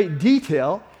such great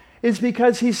detail, is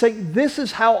because he's saying, this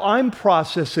is how I'm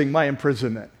processing my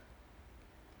imprisonment.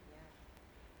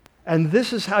 And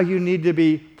this is how you need to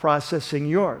be processing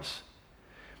yours.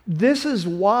 This is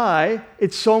why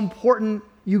it's so important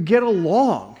you get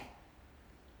along.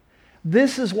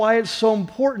 This is why it's so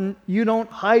important you don't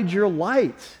hide your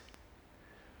light.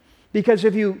 Because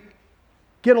if you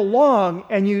get along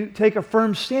and you take a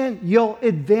firm stand, you'll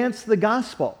advance the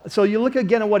gospel. So you look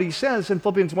again at what he says in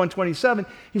Philippians 1:27.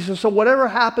 He says, so whatever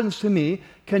happens to me,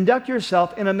 conduct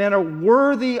yourself in a manner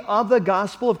worthy of the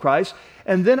gospel of Christ,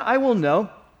 and then I will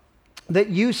know that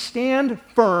you stand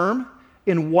firm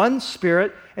in one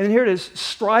spirit. And here it is,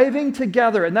 striving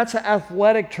together. And that's an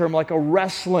athletic term, like a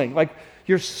wrestling. Like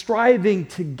you're striving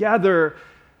together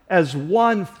as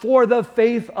one for the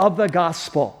faith of the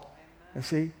gospel. You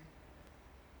see?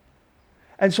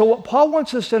 And so what Paul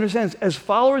wants us to understand is, as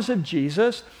followers of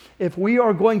Jesus, if we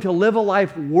are going to live a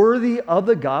life worthy of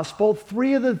the gospel,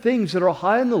 three of the things that are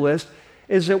high on the list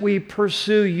is that we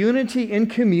pursue unity in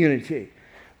community,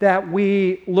 that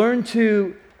we learn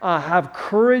to have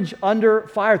courage under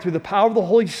fire through the power of the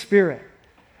Holy Spirit.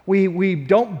 We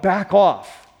don't back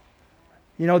off.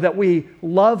 You know, that we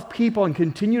love people and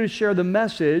continue to share the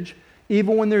message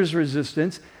even when there's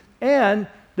resistance, and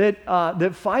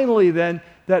that finally then,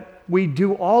 that we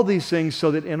do all these things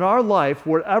so that in our life,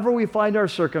 wherever we find our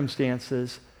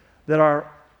circumstances, that our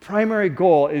primary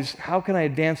goal is, how can I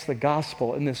advance the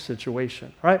gospel in this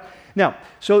situation, right? Now,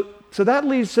 so that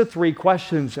leads to three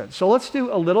questions then. So let's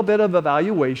do a little bit of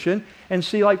evaluation and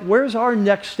see, like, where's our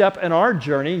next step in our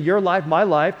journey, your life, my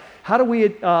life? How do we,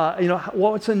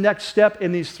 what's the next step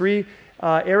in these three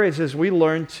areas as we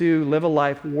learn to live a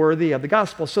life worthy of the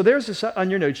gospel? So there's this on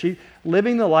your note sheet,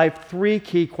 living the life, three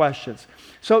key questions.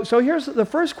 So here's the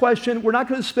first question we're not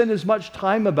going to spend as much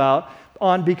time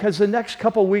on because the next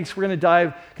couple weeks we're going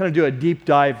to do a deep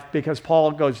dive because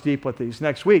Paul goes deep with these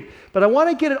next week. But I want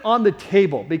to get it on the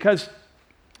table because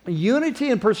unity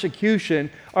and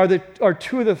persecution are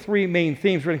two of the three main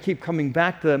themes. We're going to keep coming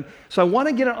back to them. So I want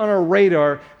to get it on our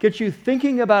radar, get you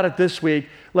thinking about it this week,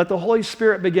 let the Holy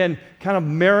Spirit begin kind of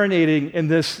marinating in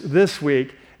this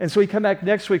week. And so we come back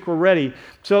next week, we're ready.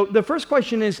 So the first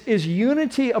question is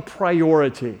unity a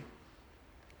priority?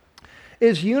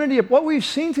 Is unity, what we've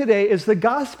seen today is the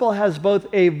gospel has both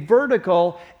a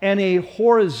vertical and a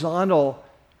horizontal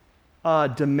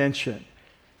dimension.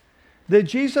 That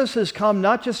Jesus has come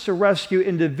not just to rescue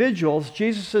individuals,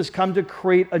 Jesus has come to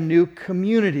create a new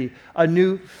community, a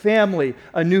new family,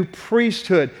 a new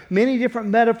priesthood, many different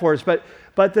metaphors, but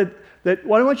that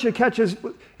what I want you to catch is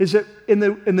that in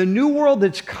the new world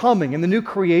that's coming, in the new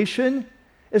creation,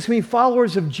 it's going to be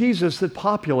followers of Jesus that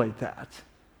populate that.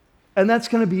 And that's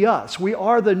going to be us. We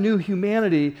are the new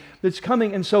humanity that's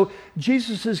coming. And so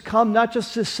Jesus has come not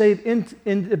just to save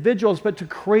individuals, but to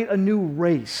create a new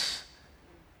race,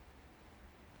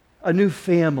 a new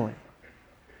family.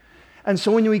 And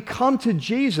so when we come to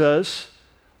Jesus,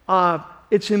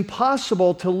 it's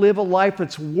impossible to live a life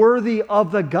that's worthy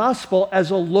of the gospel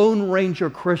as a Lone Ranger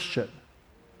Christian.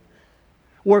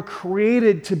 We're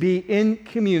created to be in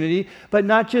community, but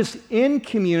not just in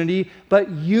community, but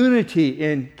unity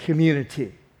in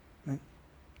community. Right?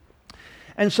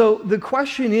 And so the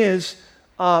question is,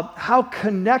 how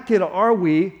connected are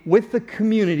we with the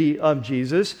community of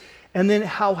Jesus? And then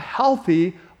how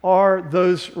healthy are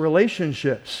those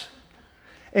relationships?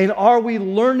 And are we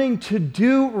learning to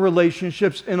do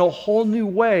relationships in a whole new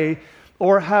way?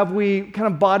 Or have we kind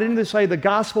of bought into this idea the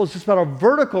gospel is just about a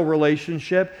vertical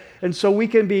relationship, and so we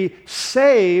can be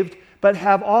saved but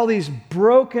have all these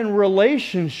broken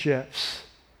relationships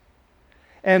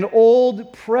and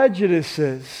old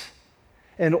prejudices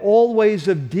and old ways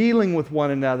of dealing with one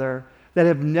another that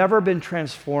have never been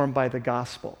transformed by the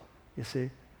gospel, you see?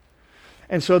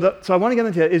 And so I want to get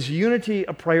into that. Is unity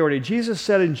a priority? Jesus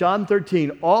said in John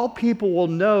 13, all people will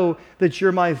know that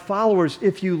you're my followers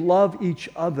if you love each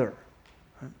other.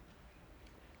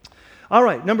 All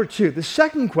right, number two. The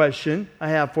second question I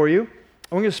have for you,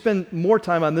 I'm going to spend more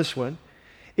time on this one,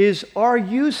 is are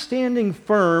you standing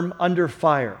firm under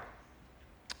fire?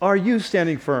 Are you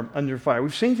standing firm under fire?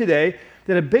 We've seen today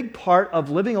that a big part of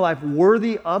living a life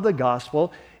worthy of the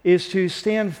gospel is to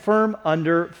stand firm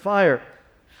under fire.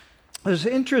 It's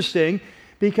interesting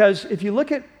because if you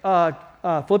look at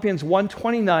Philippians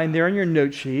 1:29 there in your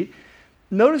note sheet,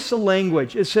 notice the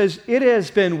language. It says, it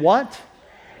has been what?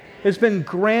 It's been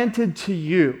granted to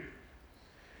you.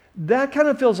 That kind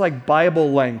of feels like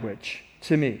Bible language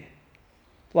to me.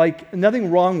 Like,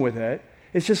 nothing wrong with it.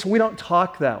 It's just we don't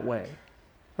talk that way.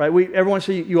 right? Everyone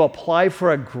says you apply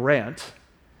for a grant,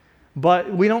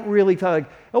 but we don't really talk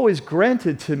like, oh, it's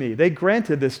granted to me. They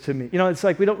granted this to me. It's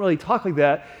like we don't really talk like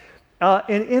that.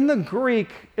 And in the Greek,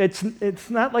 it's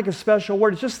not like a special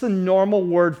word. It's just the normal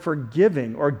word for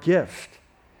giving or gift.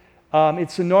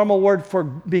 It's a normal word for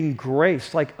being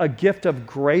graced, like a gift of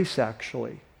grace,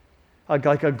 actually.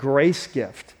 Like a grace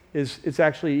gift it's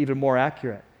actually even more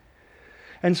accurate.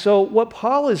 And so what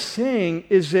Paul is saying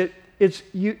is that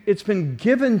it's been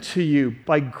given to you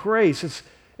by grace.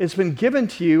 It's been given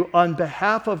to you on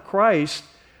behalf of Christ,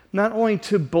 not only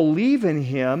to believe in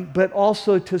him, but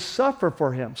also to suffer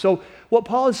for him. So what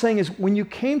Paul is saying is when you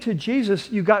came to Jesus,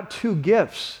 you got two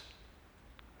gifts.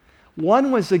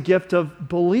 One was the gift of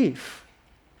belief.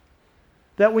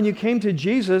 That when you came to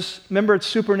Jesus, remember it's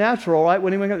supernatural, right?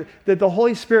 That the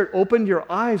Holy Spirit opened your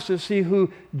eyes to see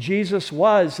who Jesus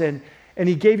was, and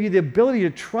he gave you the ability to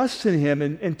trust in him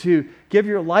and to give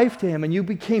your life to him, and you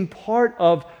became part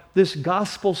of this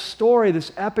gospel story,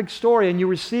 this epic story, and you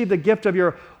received the gift of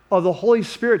the Holy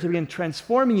Spirit to begin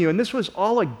transforming you, and this was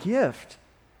all a gift.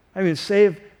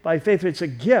 Saved by faith, it's a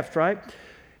gift, right?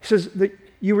 He says that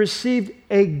you received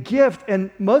a gift, and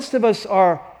most of us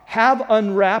have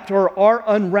unwrapped or are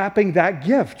unwrapping that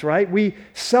gift, right? We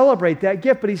celebrate that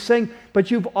gift, but he's saying,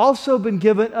 but you've also been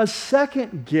given a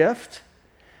second gift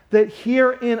that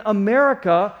here in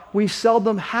America, we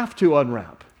seldom have to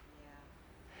unwrap.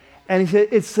 And he said,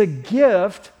 it's the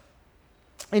gift,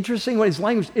 interesting what his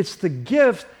language, it's the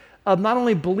gift of not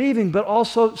only believing, but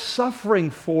also suffering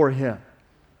for him.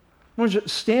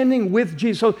 Standing with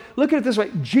Jesus. So look at it this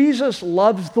way. Jesus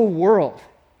loves the world.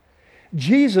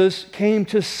 Jesus came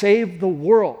to save the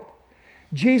world.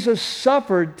 Jesus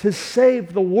suffered to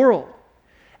save the world.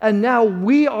 And now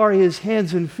we are his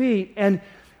hands and feet, and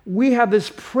we have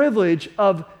this privilege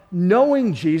of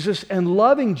knowing Jesus and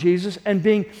loving Jesus and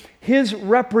being his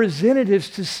representatives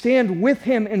to stand with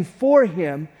him and for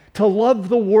him, to love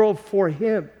the world for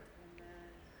him.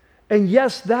 And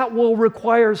yes, that will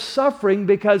require suffering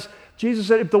because Jesus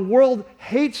said, if the world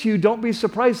hates you, don't be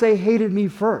surprised they hated me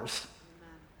first.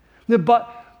 But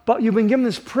you've been given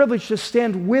this privilege to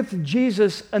stand with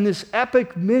Jesus and this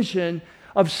epic mission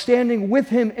of standing with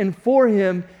him and for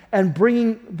him and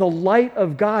bringing the light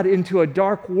of God into a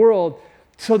dark world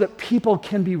so that people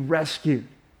can be rescued.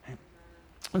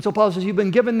 And so Paul says, you've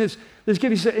been given this gift.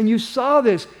 He said, and you saw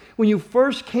this when you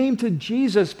first came to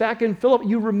Jesus back in Philippi.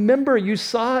 You remember, you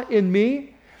saw it in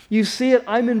me. You see it,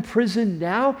 I'm in prison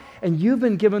now, and you've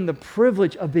been given the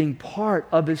privilege of being part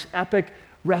of this epic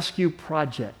rescue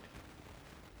project.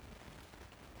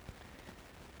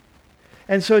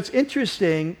 And so it's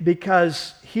interesting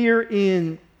because here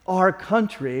in our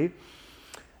country,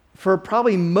 for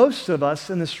probably most of us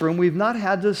in this room, we've not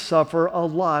had to suffer a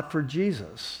lot for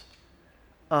Jesus.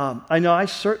 I know I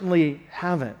certainly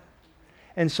haven't.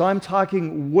 And so I'm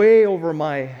talking way over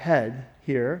my head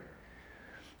here.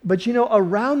 But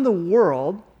around the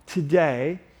world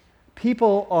today,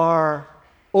 people are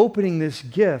opening this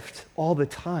gift all the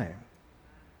time.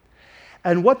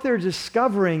 And what they're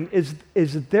discovering is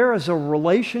that there is a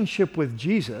relationship with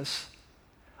Jesus,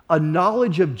 a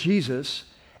knowledge of Jesus,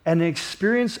 and an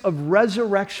experience of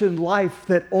resurrection life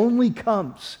that only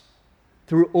comes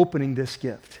through opening this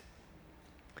gift.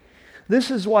 This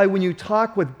is why when you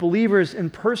talk with believers in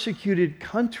persecuted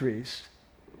countries,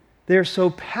 they're so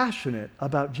passionate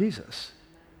about Jesus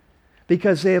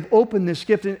because they have opened this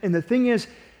gift. And the thing is,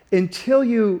 until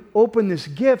you open this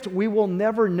gift, we will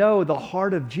never know the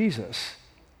heart of Jesus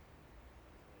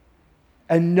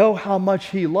and know how much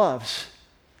he loves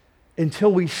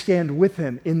until we stand with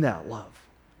him in that love.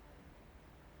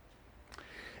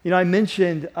 I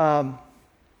mentioned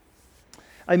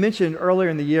earlier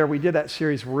in the year, we did that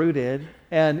series, Rooted,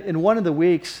 and in one of the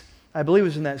weeks, I believe it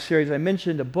was in that series, I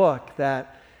mentioned a book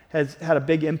that has had a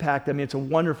big impact. It's a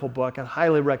wonderful book. I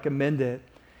highly recommend it.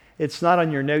 It's not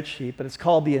on your note sheet, but it's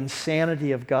called The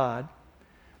Insanity of God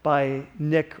by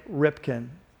Nick Ripken.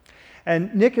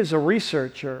 And Nick is a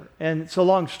researcher, and it's a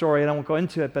long story, and I won't go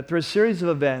into it, but through a series of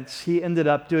events, he ended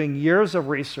up doing years of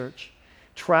research,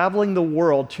 traveling the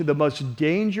world to the most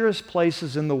dangerous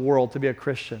places in the world to be a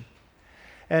Christian.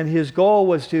 And his goal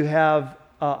was to have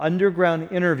underground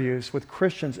interviews with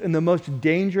Christians in the most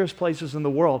dangerous places in the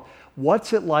world.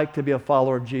 What's it like to be a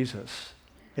follower of Jesus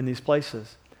in these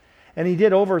places? And he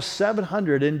did over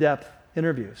 700 in-depth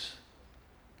interviews.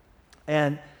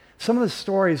 And some of the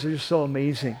stories are just so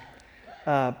amazing.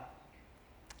 I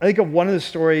think of one of the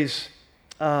stories,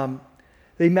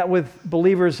 they met with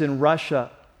believers in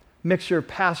Russia, mixture of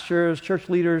pastors, church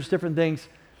leaders, different things.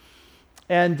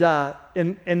 And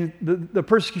the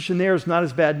persecution there is not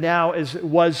as bad now as it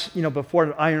was, before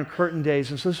the Iron Curtain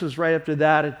days. And so this was right after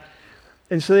that.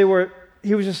 And so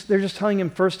they're just telling him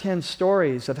firsthand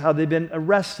stories of how they've been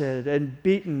arrested and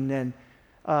beaten and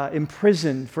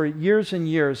imprisoned for years and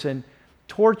years and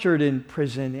tortured in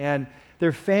prison, and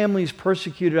their families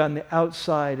persecuted on the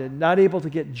outside and not able to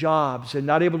get jobs and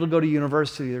not able to go to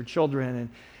university, their children,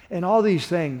 and all these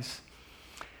things.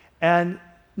 And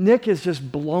Nick is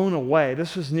just blown away.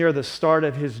 This was near the start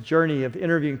of his journey of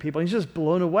interviewing people. He's just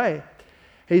blown away.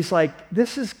 He's like,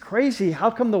 this is crazy. How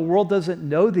come the world doesn't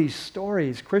know these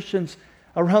stories? Christians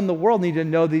around the world need to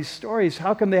know these stories.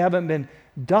 How come they haven't been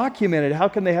documented? How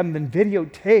come they haven't been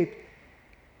videotaped?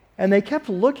 And they kept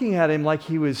looking at him like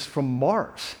he was from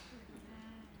Mars.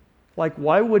 Like,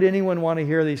 why would anyone want to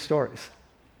hear these stories?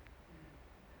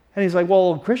 And he's like,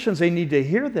 well, Christians, they need to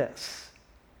hear this.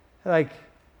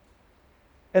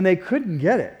 And they couldn't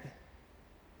get it.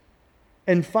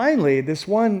 And finally, this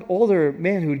one older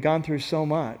man who'd gone through so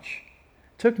much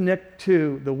took Nick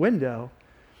to the window,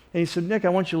 and he said, Nick, I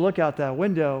want you to look out that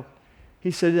window.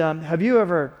 He said, have you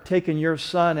ever taken your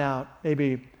son out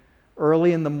maybe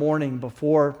early in the morning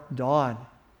before dawn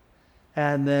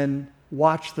and then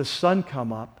watched the sun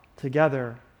come up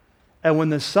together? And when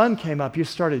the sun came up, you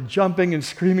started jumping and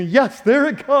screaming, yes, there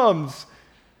it comes.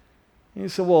 And he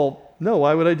said, well, no,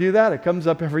 why would I do that? It comes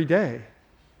up every day.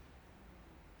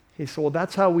 He said, well,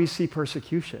 that's how we see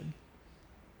persecution.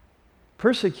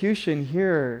 Persecution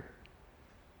here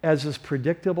as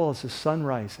predictable as the sun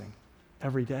rising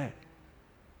every day.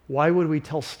 Why would we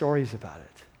tell stories about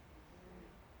it?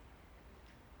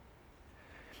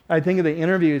 I think of the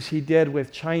interviews he did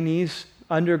with Chinese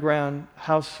underground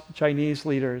house Chinese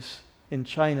leaders in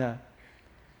China.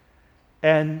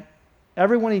 And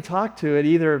everyone he talked to had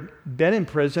either been in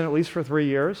prison, at least for 3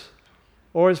 years,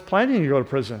 or is planning to go to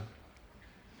prison.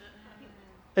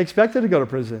 Expected to go to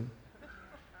prison.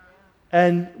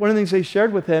 And one of the things they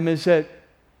shared with him is that,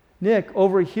 Nick,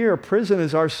 over here, prison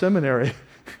is our seminary.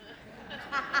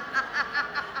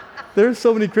 There's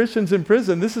so many Christians in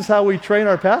prison. This is how we train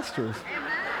our pastors.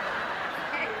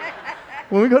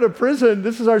 When we go to prison,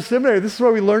 this is our seminary. This is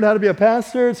where we learn how to be a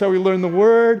pastor. It's how we learn the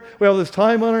word. We have this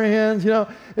time on our hands.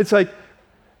 It's like,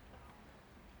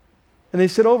 and they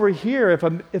said over here,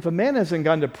 if a man hasn't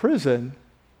gone to prison,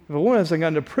 if a woman hasn't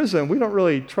gone to prison, we don't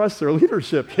really trust their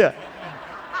leadership yet.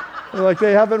 Like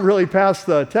they haven't really passed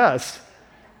the test.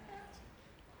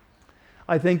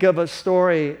 I think of a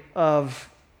story of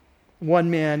one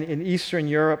man in Eastern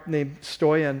Europe named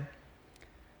Stoyan.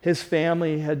 His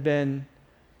family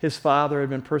his father had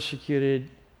been persecuted.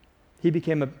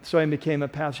 Stoyan became a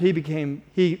pastor.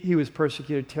 He was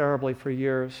persecuted terribly for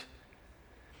years.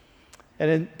 And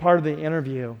in part of the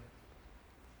interview,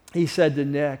 he said to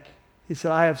Nick, he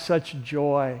said, I have such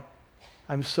joy.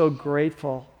 I'm so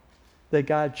grateful that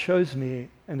God chose me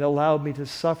and allowed me to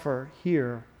suffer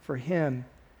here for him.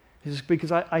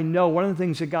 Because I know one of the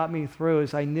things that got me through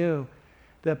is I knew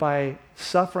that by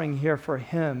suffering here for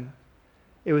him,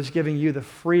 it was giving you the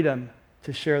freedom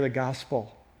to share the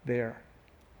gospel there.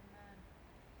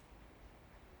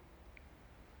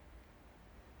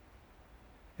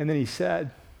 And then he said,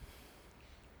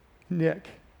 Nick,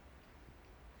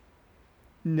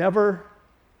 never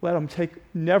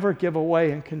give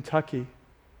away in Kentucky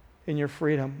in your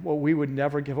freedom what we would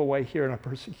never give away here in our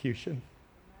persecution.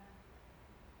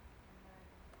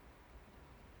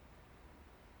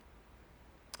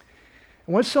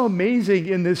 And what's so amazing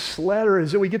in this letter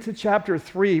is that we get to chapter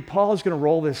 3, Paul is going to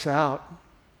roll this out.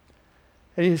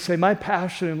 And he'd say, my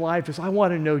passion in life is I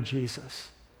want to know Jesus.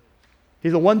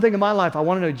 He's the one thing in my life, I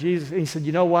want to know Jesus. And he said,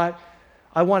 you know what?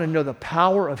 I want to know the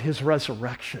power of his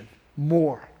resurrection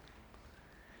more.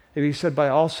 And he said, but I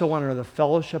also want to know the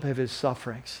fellowship of his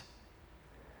sufferings.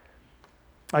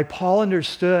 Paul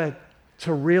understood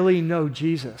to really know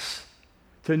Jesus,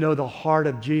 to know the heart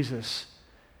of Jesus,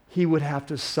 he would have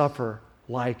to suffer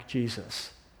like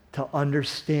Jesus to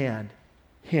understand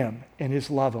him and his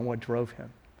love and what drove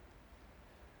him.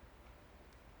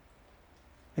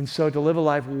 And so to live a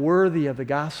life worthy of the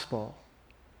gospel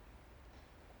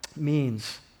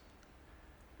means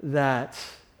that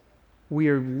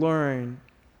we learn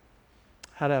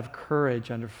how to have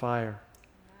courage under fire.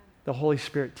 The Holy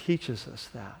Spirit teaches us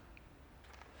that.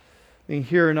 I mean,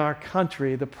 here in our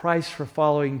country, the price for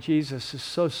following Jesus is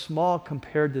so small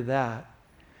compared to that.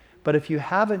 But if you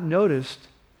haven't noticed,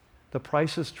 the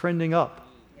price is trending up.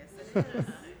 Yes, it is. Yes, it is.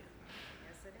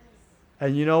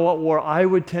 And you know what? Where I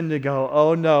would tend to go,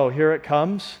 oh no, here it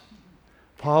comes.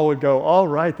 Paul would go, all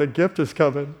right, the gift is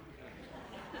coming.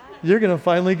 You're going to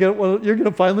finally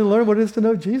learn what it is to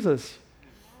know Jesus.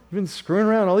 You've been screwing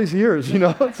around all these years,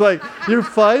 It's like you're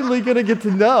finally going to get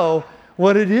to know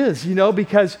what it is,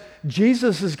 because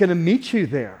Jesus is going to meet you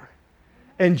there.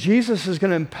 And Jesus is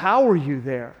going to empower you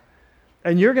there.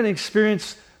 And you're going to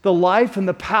experience the life and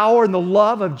the power and the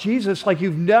love of Jesus like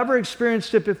you've never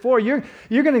experienced it before. You're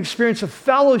going to experience a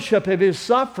fellowship of his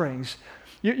sufferings.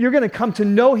 You're going to come to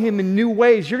know him in new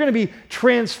ways. You're going to be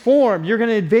transformed. You're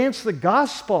going to advance the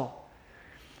gospel.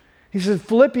 He says,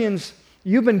 Philippians,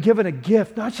 you've been given a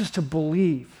gift, not just to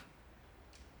believe,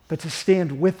 but to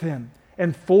stand with him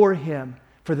and for him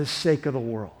for the sake of the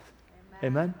world.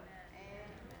 Amen?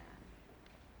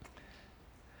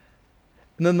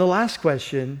 And then the last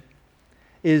question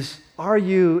is, are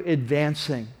you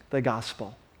advancing the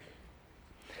gospel?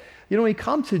 When we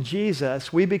come to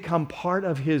Jesus, we become part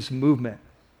of his movement.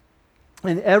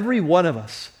 And every one of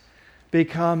us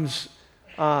becomes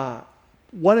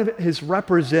one of his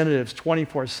representatives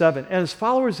 24/7. And as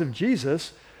followers of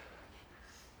Jesus,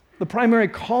 the primary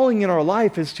calling in our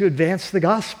life is to advance the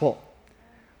gospel.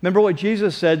 Remember what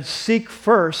Jesus said, seek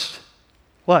first,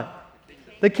 what?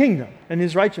 The kingdom and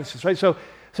his righteousness, right? So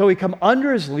we come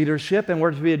under his leadership and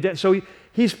we're to be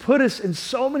he's put us in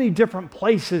so many different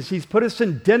places. He's put us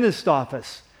in dentist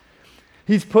office.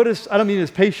 He's put us, I don't mean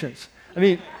as patients. I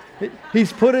mean,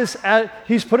 he's put us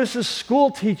as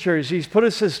school teachers. He's put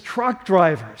us as truck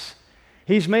drivers.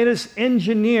 He's made us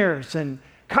engineers and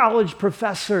college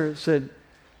professors and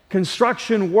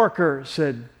construction workers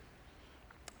and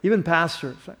even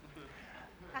pastors.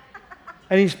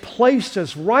 And he's placed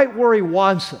us right where he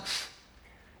wants us.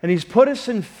 And he's put us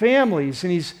in families,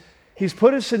 and he's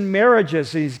put us in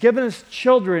marriages, and he's given us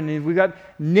children, and we've got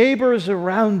neighbors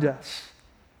around us.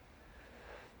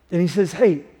 And he says,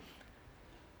 hey,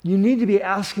 you need to be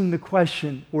asking the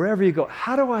question, wherever you go,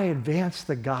 how do I advance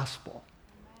the gospel?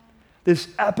 This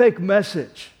epic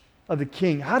message of the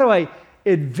King. How do I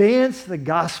advance the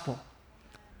gospel?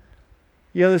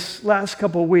 This last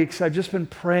couple of weeks, I've just been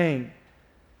praying,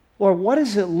 Lord, what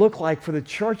does it look like for the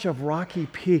Church of Rocky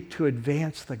Peak to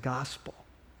advance the gospel?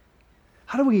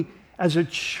 How do we, as a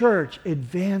church,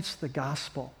 advance the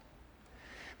gospel?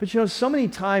 But so many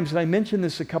times, and I mentioned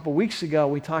this a couple weeks ago,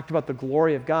 we talked about the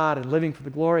glory of God and living for the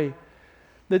glory,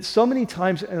 that so many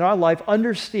times in our life,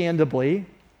 understandably,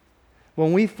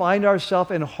 when we find ourselves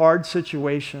in hard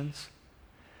situations,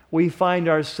 we find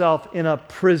ourselves in a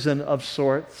prison of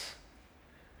sorts.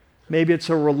 Maybe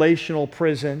it's a relational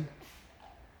prison.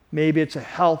 Maybe it's a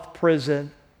health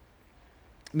prison.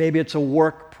 Maybe it's a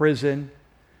work prison.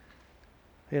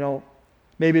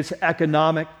 Maybe it's an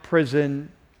economic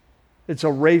prison. It's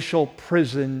a racial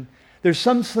prison. There's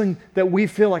something that we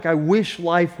feel like, I wish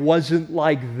life wasn't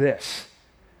like this.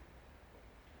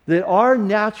 That our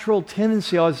natural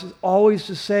tendency is always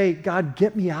to say, God,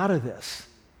 get me out of this.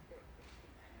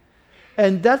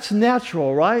 And that's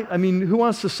natural, right? I mean, who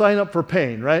wants to sign up for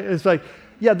pain, right? It's like,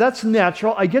 yeah, that's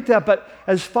natural. I get that. But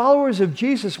as followers of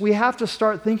Jesus, we have to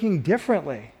start thinking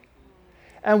differently.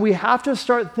 And we have to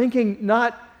start thinking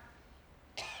not,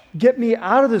 get me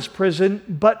out of this prison,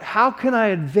 but how can I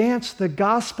advance the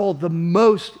gospel the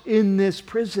most in this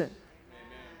prison?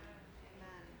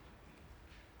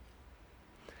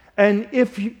 And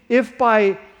if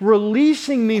by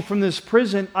releasing me from this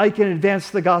prison, I can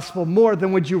advance the gospel more,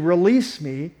 then would you release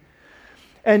me?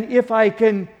 And if I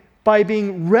can, by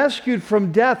being rescued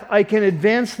from death, I can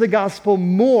advance the gospel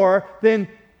more, then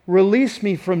release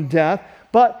me from death.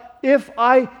 But if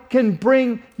I can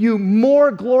bring you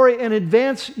more glory and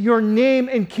advance your name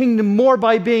and kingdom more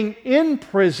by being in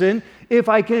prison, if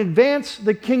I can advance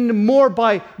the kingdom more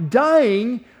by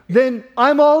dying, then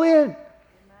I'm all in.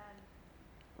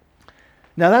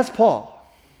 Now that's Paul.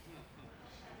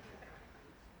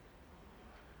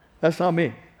 That's not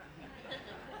me.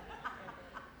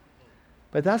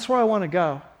 But that's where I want to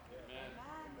go.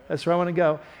 That's where I want to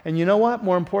go. And you know what?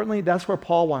 More importantly, that's where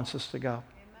Paul wants us to go.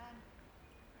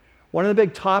 One of the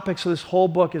big topics of this whole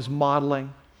book is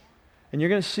modeling. And you're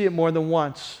going to see it more than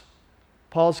once.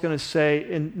 Paul's going to say,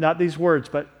 in not these words,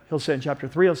 but he'll say in chapter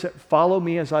 3, he'll say, follow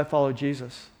me as I follow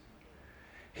Jesus.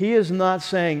 He is not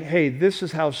saying, hey, this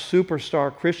is how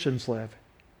superstar Christians live.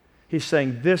 He's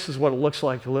saying, this is what it looks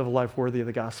like to live a life worthy of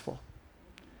the gospel.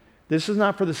 This is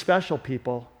not for the special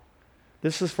people.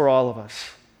 This is for all of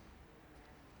us.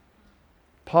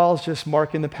 Paul's just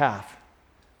marking the path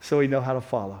so we know how to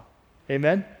follow.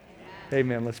 Amen?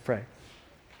 Amen. Let's pray.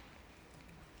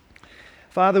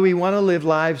 Father, we want to live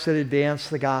lives that advance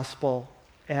the gospel,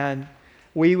 and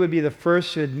we would be the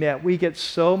first to admit we get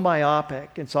so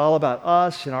myopic. It's all about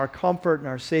us and our comfort and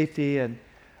our safety and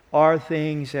our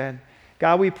things. And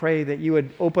God, we pray that you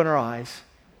would open our eyes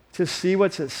to see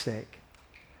what's at stake.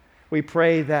 We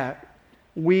pray that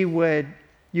you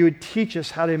would teach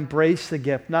us how to embrace the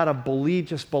gift, not of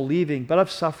just believing, but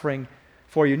of suffering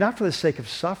for you, not for the sake of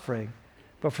suffering,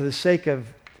 but for the sake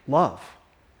of love,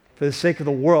 for the sake of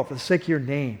the world, for the sake of your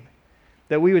name,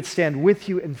 that we would stand with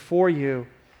you and for you,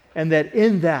 and that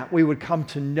in that we would come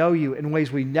to know you in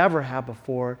ways we never have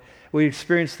before. We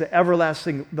experience the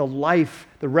everlasting, the life,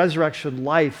 the resurrection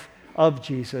life of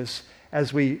Jesus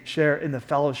as we share in the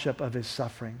fellowship of his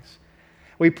sufferings.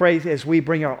 We pray as we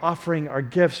bring our offering, our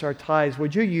gifts, our tithes,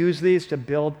 would you use these to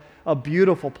build a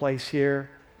beautiful place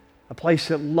here, a place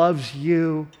that loves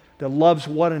you, that loves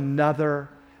one another,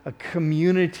 a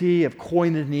community of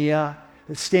koinonia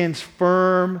that stands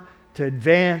firm to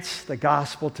advance the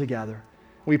gospel together.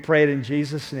 We pray it in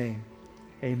Jesus' name.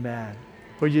 Amen.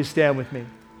 Would you stand with me?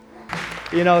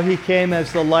 You know, he came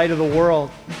as the light of the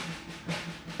world.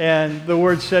 And the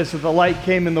word says that the light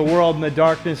came in the world and the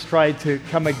darkness tried to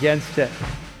come against it.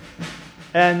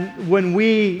 And when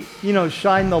we,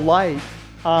 shine the light,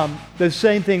 the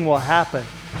same thing will happen.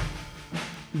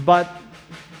 But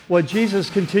what Jesus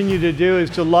continued to do is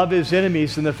to love his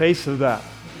enemies in the face of that.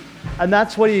 And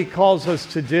that's what he calls us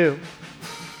to do.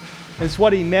 It's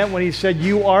what he meant when he said,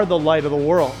 you are the light of the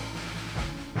world.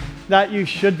 Not you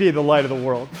should be the light of the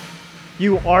world.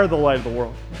 You are the light of the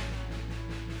world.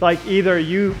 Like either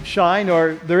you shine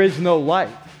or there is no light.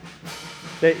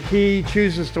 That he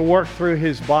chooses to work through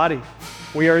his body.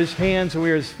 We are his hands and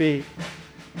we are his feet.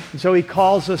 And so he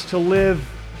calls us to live,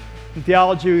 in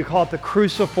theology we call it the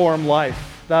cruciform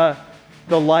life. The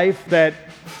life that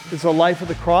is the life of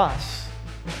the cross.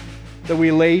 That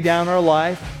we lay down our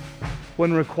life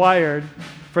when required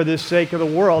for the sake of the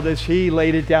world as he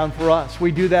laid it down for us.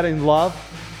 We do that in love.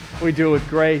 We do it with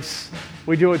grace.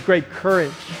 We do it with great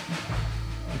courage.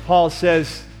 And Paul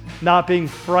says, not being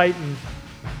frightened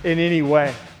in any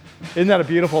way. Isn't that a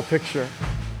beautiful picture?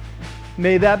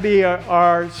 May that be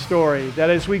our story, that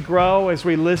as we grow, as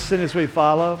we listen, as we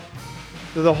follow,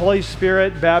 that the Holy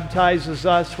Spirit baptizes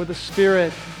us with a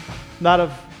spirit not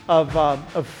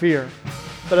of fear,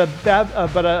 but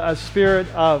a spirit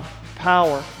of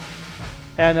power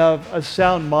and of a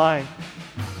sound mind,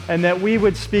 and that we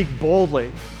would speak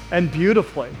boldly and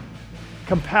beautifully,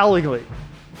 compellingly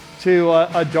to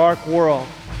a dark world,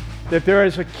 that there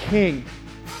is a king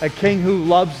who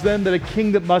loves them, that a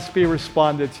king that must be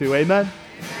responded to. Amen?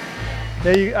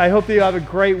 I hope that you have a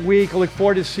great week. I look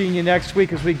forward to seeing you next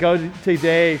week as we go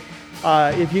today.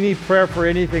 If you need prayer for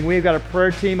anything, we've got a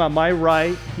prayer team on my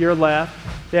right, your left.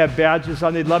 They have badges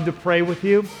on. They'd love to pray with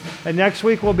you. And next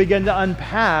week we'll begin to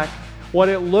unpack what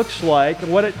it looks like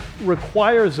and what it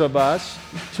requires of us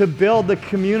to build the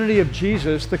community of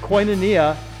Jesus, the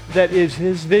koinonia, that is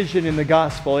his vision in the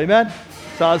gospel. Amen?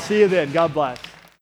 So I'll see you then. God bless.